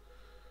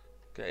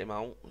 Get him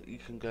out. He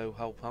can go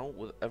help out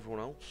with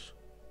everyone else.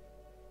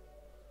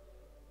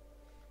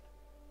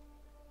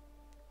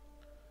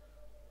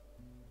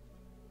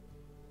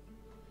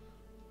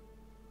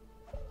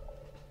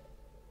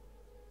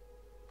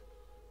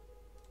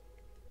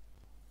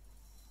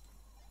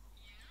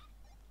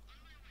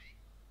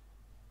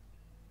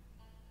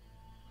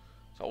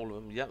 Is that all of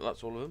them? Yeah,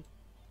 that's all of them.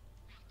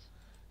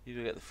 You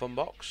go get the fun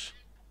box.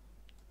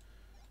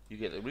 You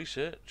get the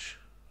research.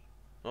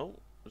 Oh,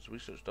 is the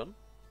research done?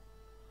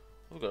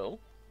 Have we got it all?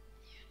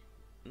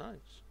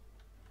 Nice.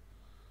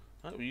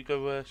 Right, well you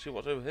go see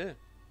what's over here.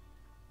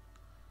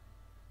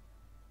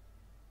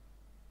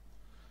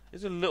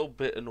 It's a little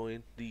bit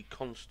annoying, the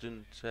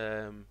constant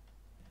sort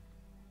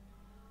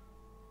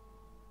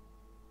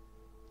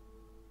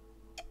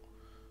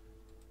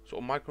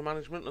of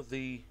micromanagement of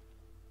the,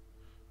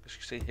 I guess you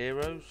could say,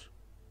 heroes.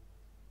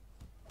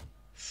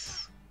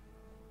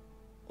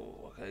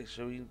 Oh, okay,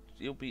 so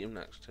he'll beat him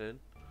next turn,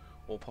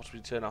 or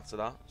possibly turn after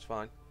that. It's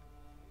fine.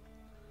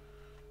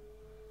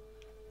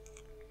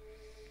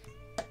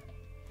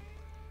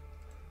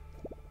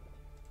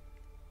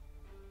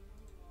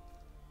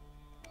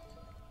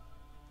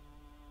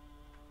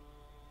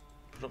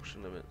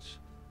 Production limits.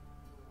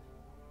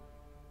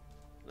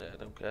 Yeah, I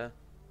don't care.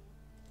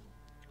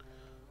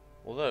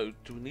 Although,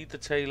 do we need the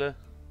tailor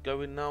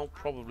going now?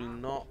 Probably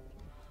not.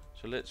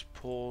 So let's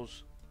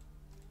pause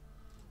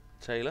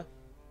tailor.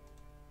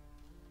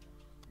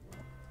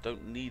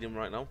 Don't need him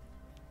right now.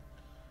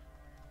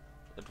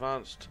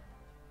 Advanced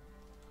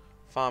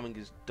farming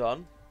is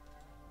done.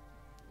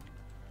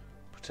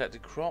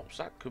 Protected crops,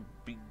 that could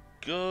be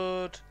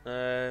good.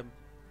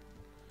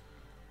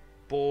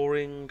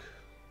 Boring.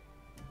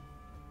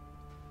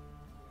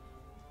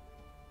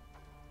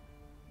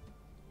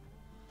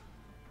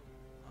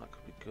 That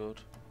could be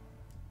good.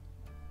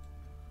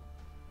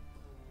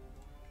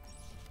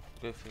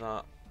 Go for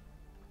that.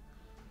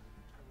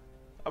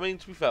 I mean,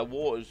 to be fair,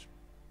 water's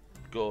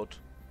good.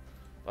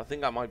 I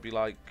think that might be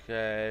like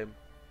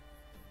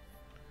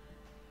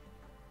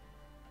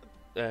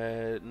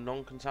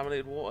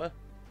non-contaminated water.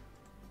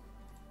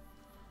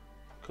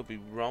 Could be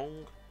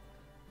wrong.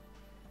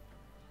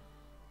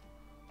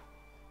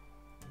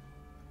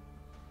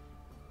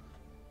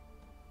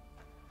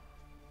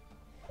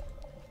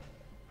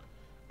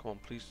 Come on,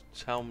 please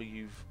tell me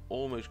you've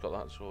almost got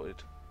that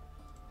sorted.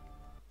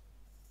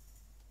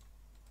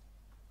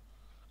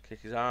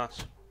 Kick his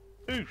ass.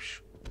 Oosh!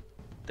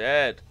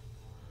 Dead.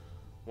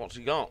 What's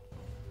he got?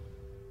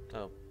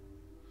 Oh.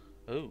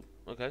 Oh,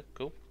 okay,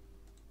 cool.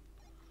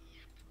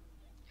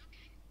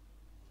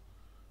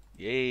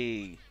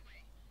 Yay.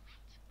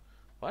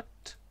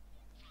 What?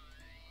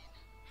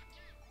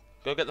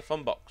 Go get the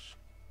fun box.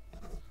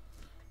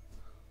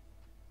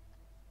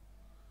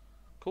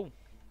 Cool.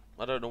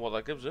 I don't know what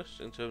that gives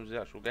us in terms of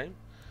the actual game.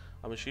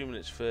 I'm assuming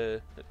it's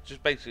for... It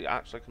just basically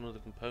acts like another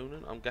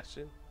component, I'm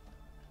guessing.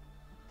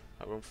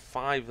 Right, we're on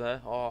 5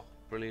 there. Oh,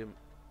 brilliant.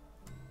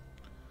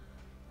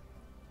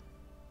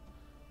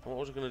 What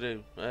was I going to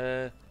do?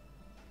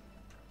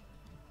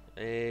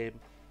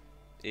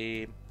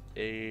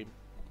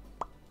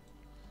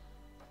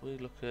 We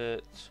look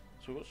at...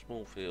 So we've got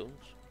small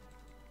fields.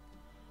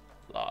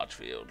 Large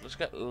field. Let's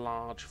get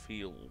large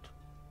field.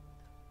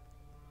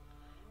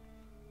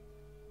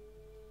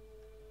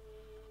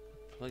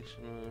 Place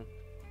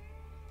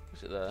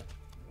it there.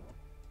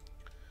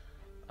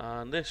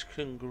 And this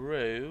can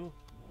grow...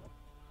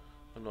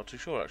 I'm not too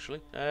sure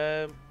actually.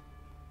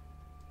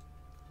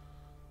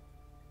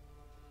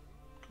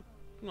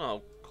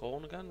 No,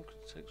 corn again. We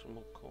could take some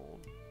more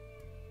corn.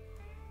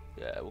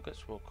 Yeah, we'll get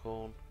some more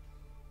corn.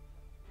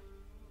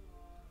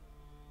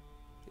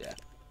 Yeah.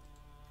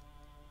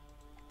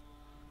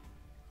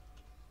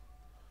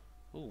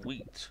 Ooh,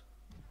 wheat.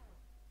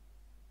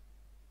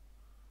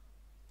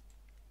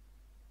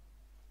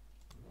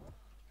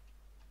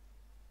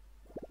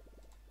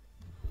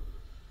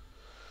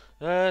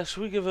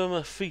 So we give them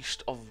a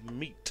feast of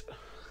meat.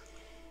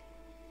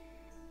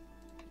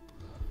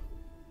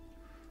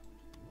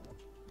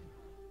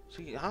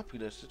 See,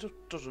 happiness, it just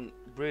doesn't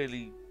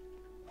really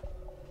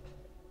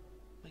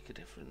make a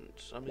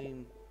difference. I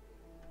mean...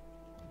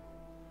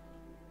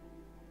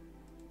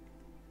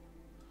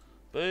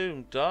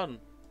 Boom, done.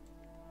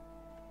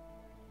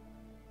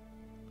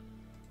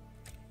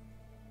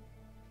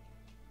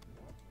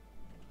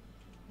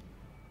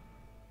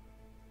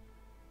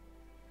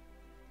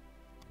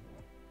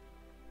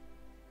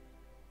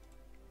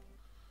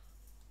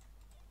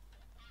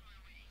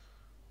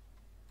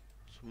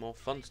 Some more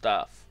fun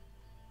stuff.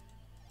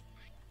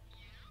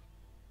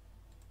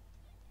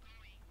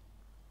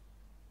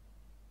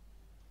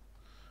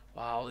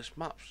 Wow, this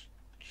map's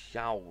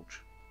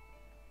huge.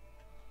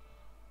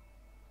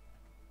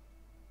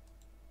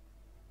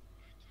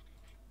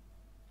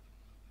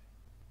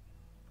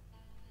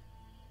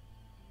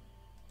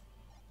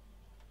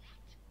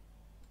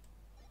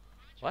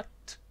 What?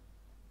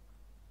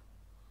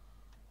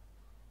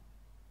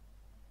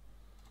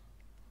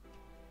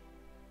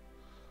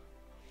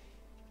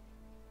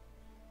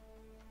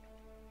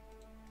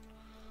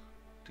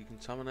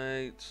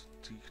 Decontaminate,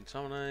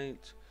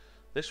 decontaminate.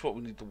 This is what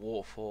we need the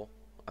water for,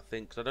 I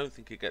think, because I don't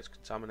think it gets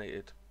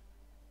contaminated.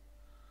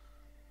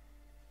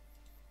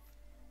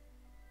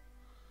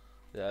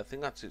 Yeah, I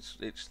think that's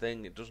its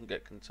thing. It doesn't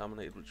get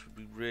contaminated, which would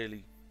be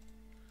really,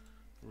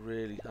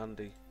 really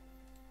handy.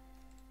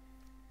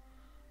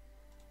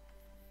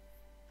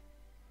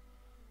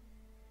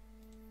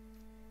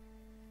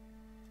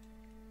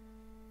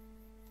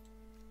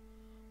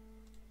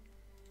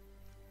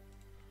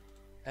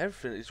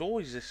 Everything, it's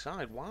always this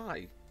side,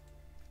 why?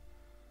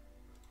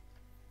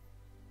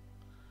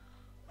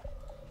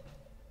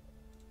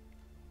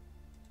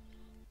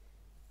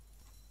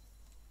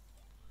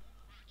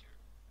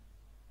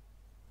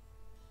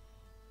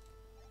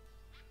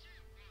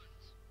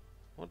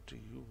 What do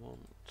you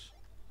want?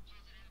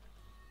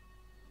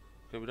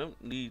 Okay, we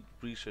don't need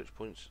research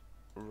points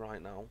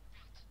right now.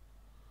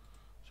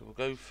 So we'll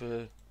go for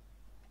the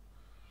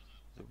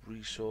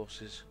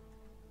resources.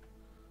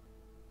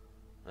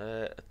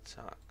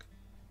 Attack.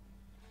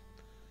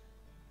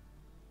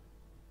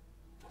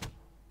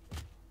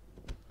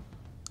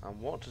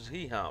 And what does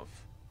he have?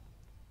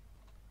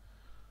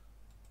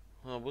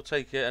 Well, we'll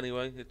take it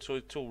anyway.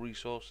 It's all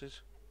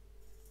resources.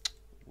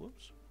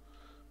 Whoops.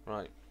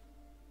 Right.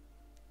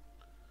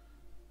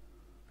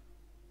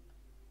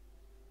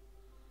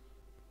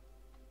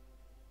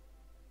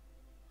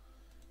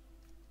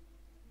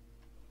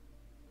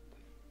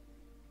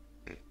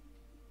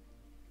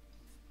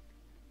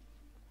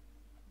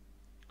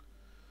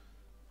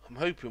 I'm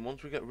hoping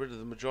once we get rid of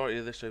the majority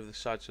of this over this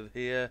side, so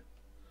here,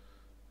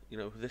 you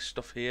know, this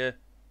stuff here,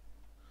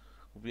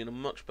 we'll be in a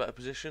much better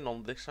position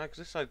on this side, because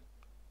this side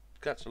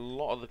gets a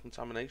lot of the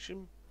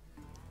contamination.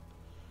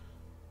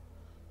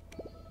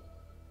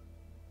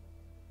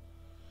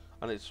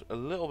 And it's a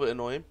little bit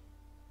annoying.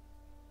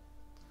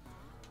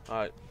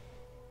 Alright.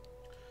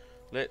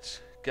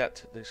 Let's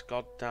get this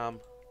goddamn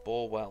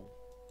bore well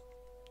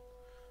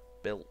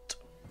built.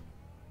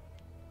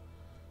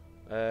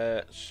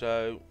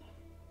 So...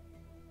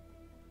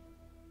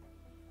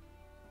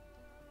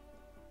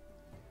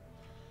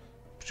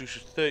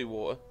 produces 30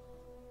 water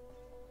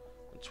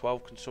and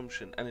 12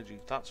 consumption energy.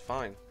 That's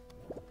fine.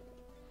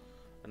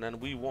 And then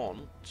we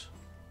want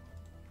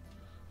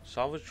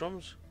salvage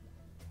drums.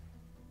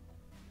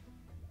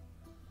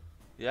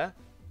 Yeah?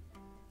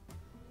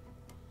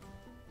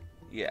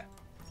 Yeah.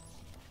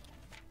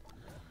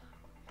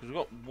 Because we've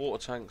got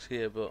water tanks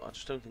here, but I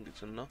just don't think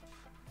it's enough.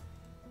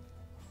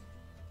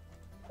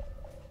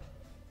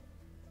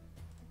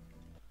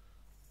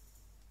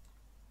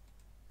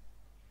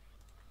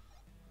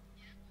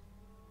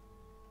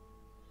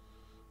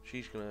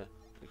 She's gonna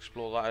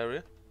explore that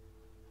area.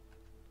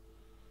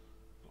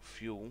 Got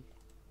fuel.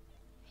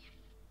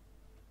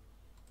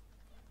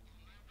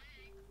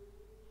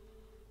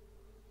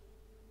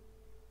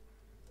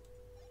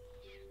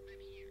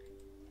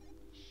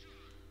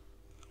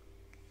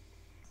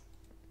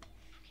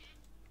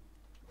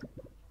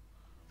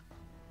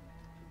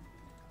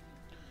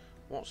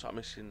 What's that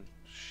missing?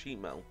 Sheet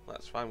metal.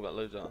 That's fine, we've got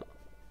loads of that.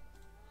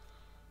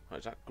 Right,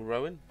 is that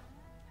growing?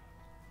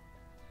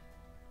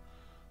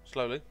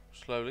 Slowly,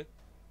 slowly.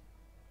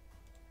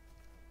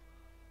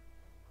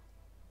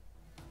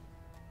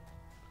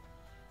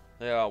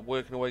 They are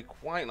working away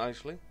quite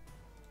nicely.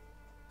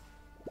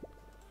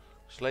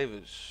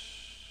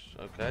 Slavers.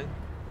 Okay.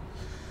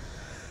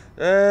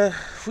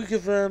 If we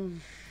give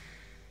them...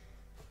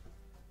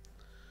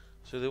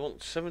 So they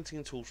want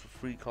 17 tools for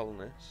 3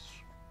 colonists.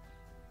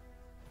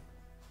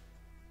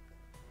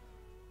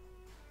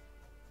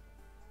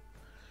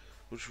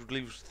 Which would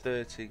leave us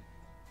 30.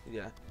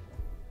 Yeah.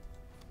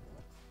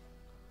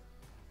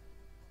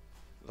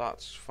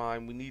 That's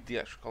fine. We need the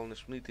extra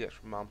colonists. We need the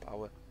extra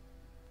manpower.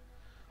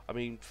 I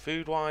mean,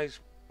 food-wise,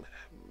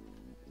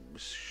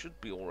 should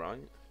be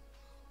alright.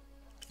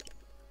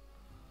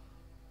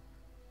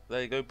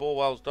 There you go. Bore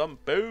wells done.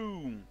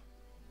 Boom!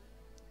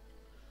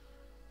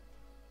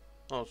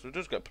 Oh, so it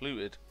does get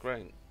polluted.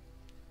 Great.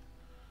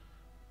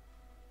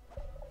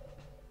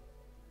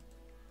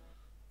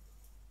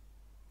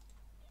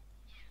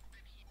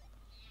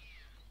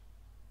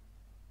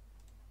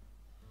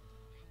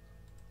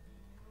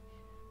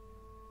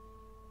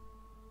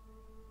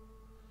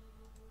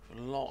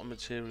 A lot of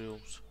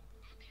materials.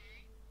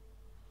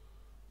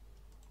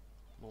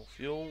 More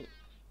fuel.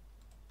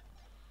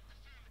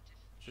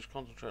 Just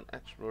concentrate on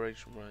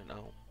exploration right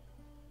now.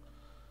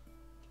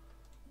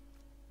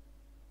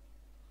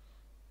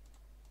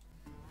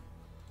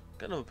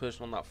 Get another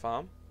person on that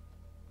farm.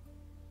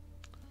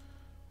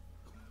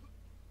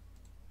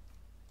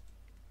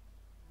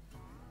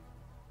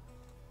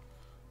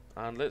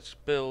 And let's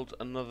build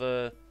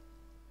another...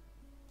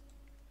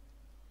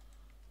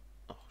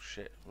 Oh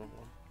shit, wrong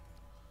one.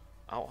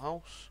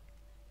 Outhouse.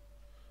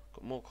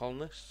 Got more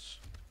colonists.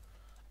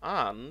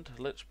 And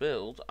let's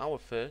build our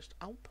first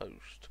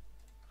outpost.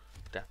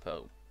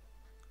 Depot.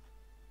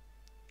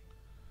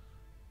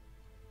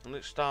 And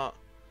let's start...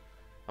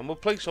 And we'll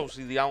place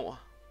obviously the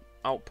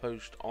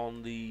outpost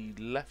on the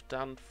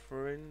left-hand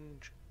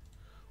fringe.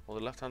 Or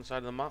the left-hand side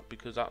of the map,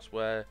 because that's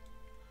where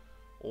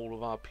all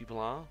of our people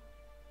are.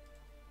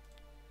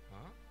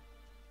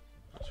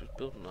 That's just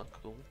building that,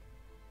 cool.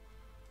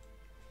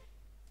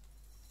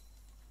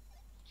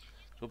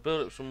 So we'll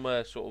build it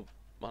somewhere sort of,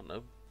 I don't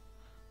know,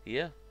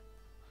 here.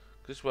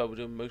 This is where we're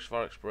doing most of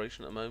our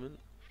exploration at the moment.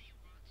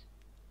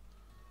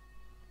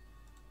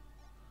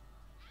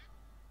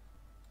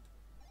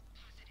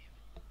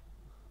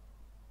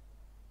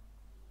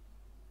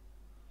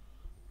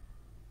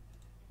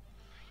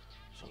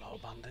 There's a lot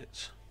of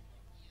bandits.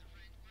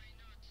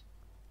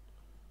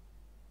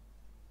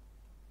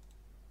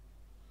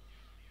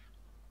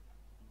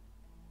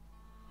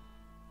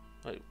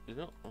 Wait, you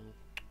know,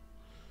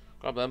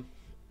 grab them.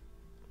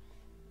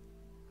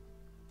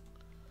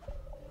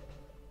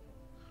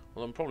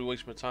 Well, I'm probably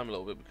wasting my time a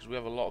little bit because we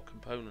have a lot of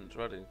components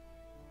ready.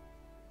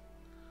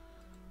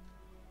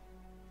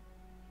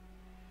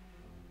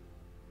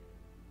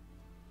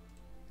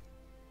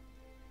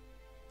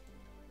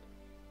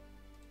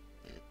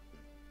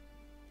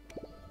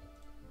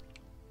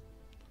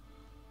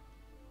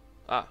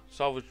 Ah,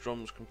 salvage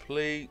drums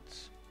complete.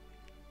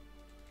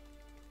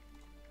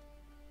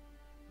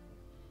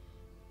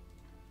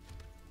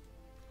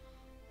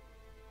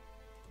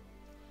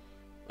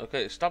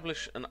 Okay,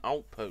 establish an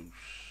outpost.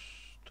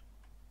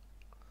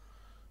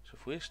 So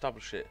if we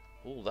establish it...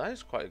 Oh, that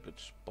is quite a good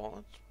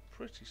spot. It's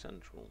pretty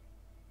central.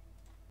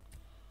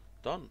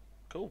 Done.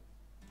 Cool.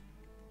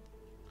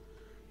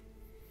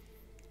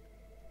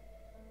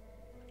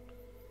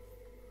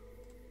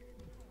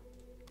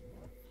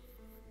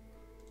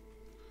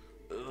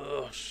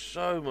 Ugh,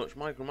 so much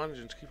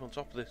micromanaging to keep on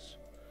top of this.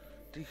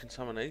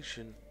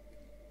 Decontamination.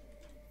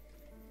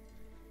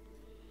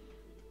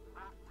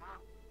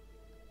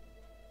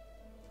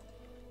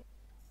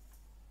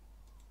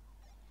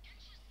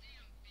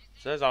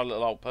 So there's our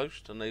little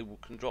outpost, and they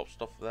can drop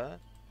stuff there.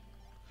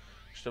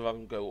 Instead of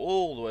having to go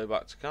all the way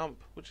back to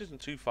camp, which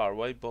isn't too far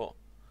away, but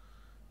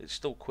it's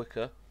still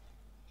quicker.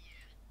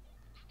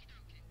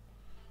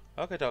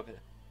 Okay, okay.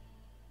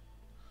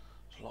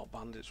 There's a lot of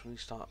bandits when you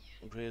start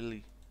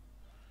really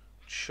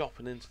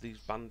chopping into these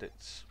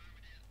bandits.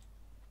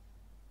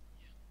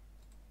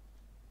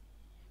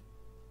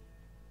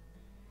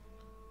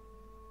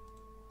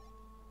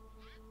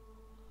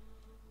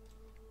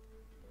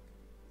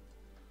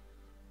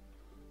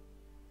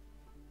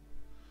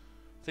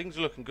 Things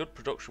are looking good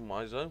production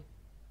wise though.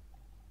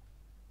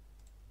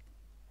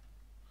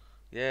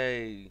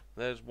 Yay!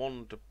 There's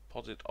one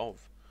deposit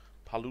of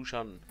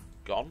pollution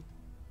gone.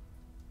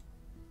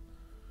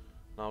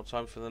 Now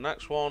time for the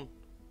next one.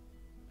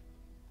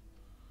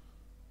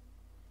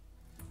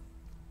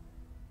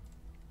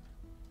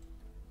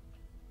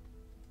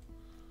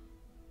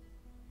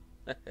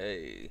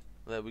 Hey,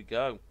 there we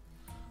go.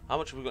 How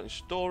much have we got in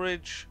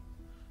storage?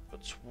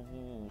 Got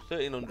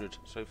 1,300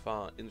 so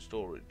far in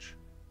storage.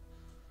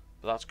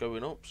 But that's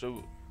going up,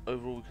 so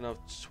overall we can have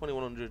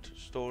 2,100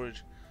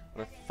 storage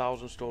and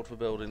 1,000 stored for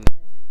building.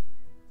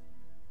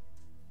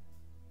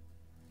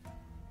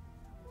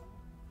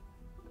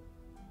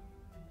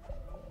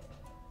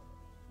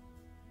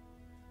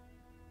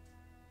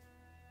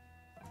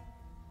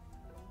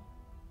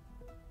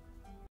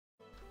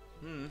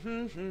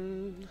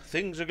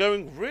 Things are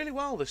going really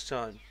well this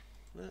time.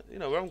 You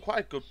know, we're having quite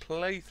a good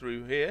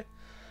playthrough here.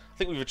 I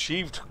think we've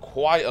achieved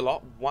quite a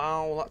lot.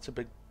 Wow, that's a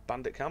big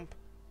bandit camp.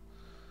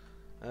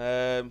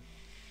 Yeah,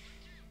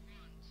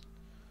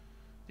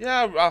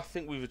 I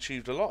think we've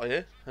achieved a lot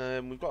here.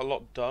 We've got a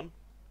lot done.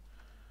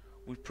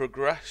 We've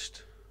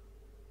progressed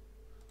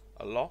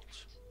a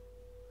lot.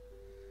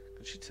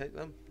 Can she take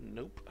them?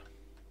 Nope.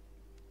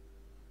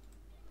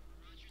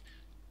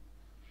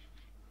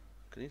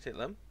 Can you take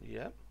them?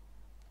 Yeah.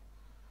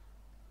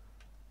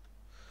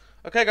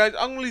 Okay, guys,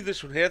 I'm going to leave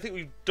this one here. I think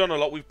we've done a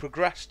lot. We've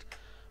progressed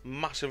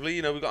massively.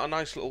 You know, we've got a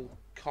nice little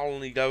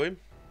colony going.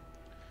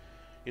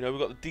 You know,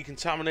 we've got the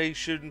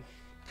decontamination,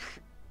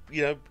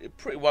 you know,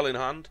 pretty well in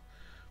hand.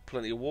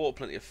 Plenty of water,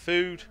 plenty of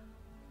food.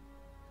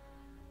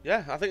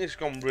 Yeah, I think it's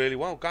gone really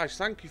well. Guys,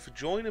 thank you for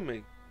joining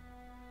me.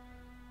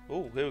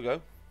 Oh, here we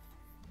go.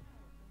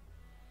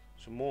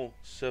 Some more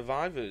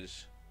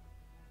survivors.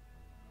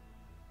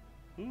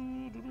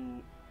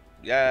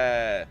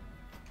 Yeah.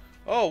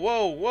 Oh,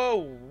 whoa,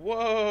 whoa,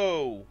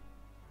 whoa.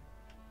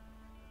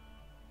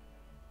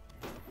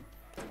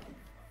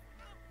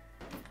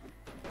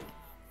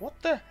 What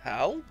the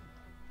hell?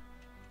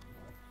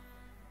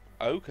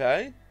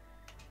 Okay.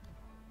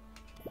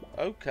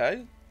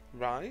 Okay.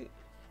 Right.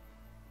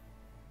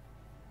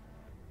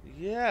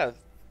 Yeah,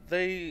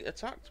 they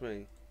attacked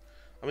me.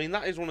 I mean,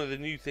 that is one of the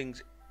new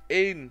things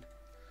in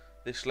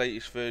this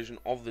latest version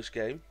of this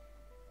game.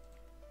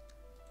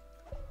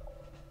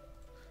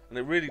 And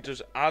it really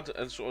does add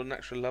a sort of an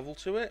extra level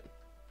to it.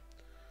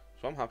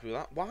 So I'm happy with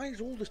that. Why is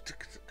all this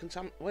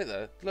wait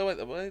there.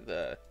 Wait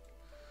there.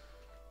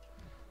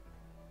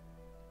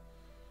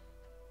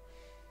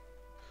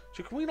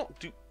 So can we not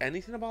do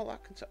anything about that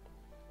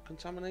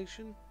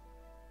contamination?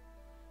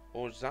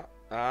 Or is that...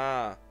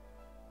 Ah,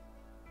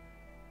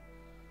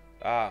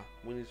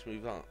 we need to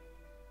move that.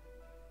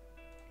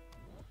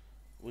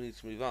 We need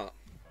to move that.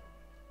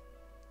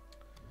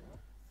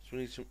 So we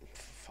need to...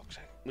 For fuck's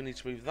sake. We need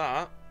to move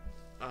that.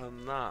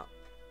 And that.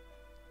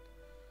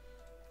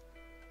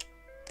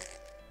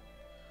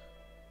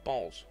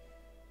 Balls.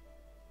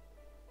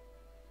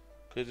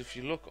 Because if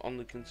you look on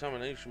the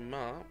contamination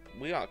map,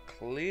 we are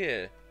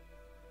clear.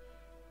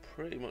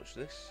 Pretty much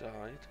this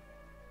side.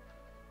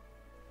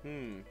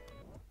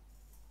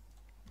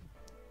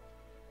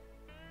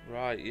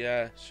 Right,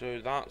 yeah.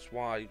 So that's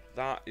why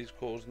that is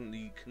causing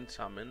the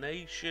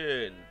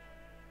contamination.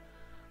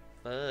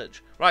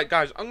 Verge. Right,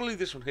 guys, I'm going to leave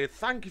this one here.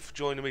 Thank you for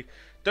joining me.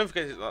 Don't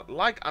forget to hit that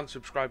like and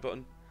subscribe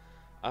button.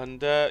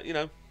 And, you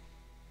know,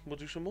 we'll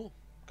do some more.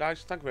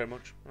 Guys, thank you very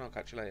much. And I'll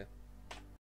catch you later.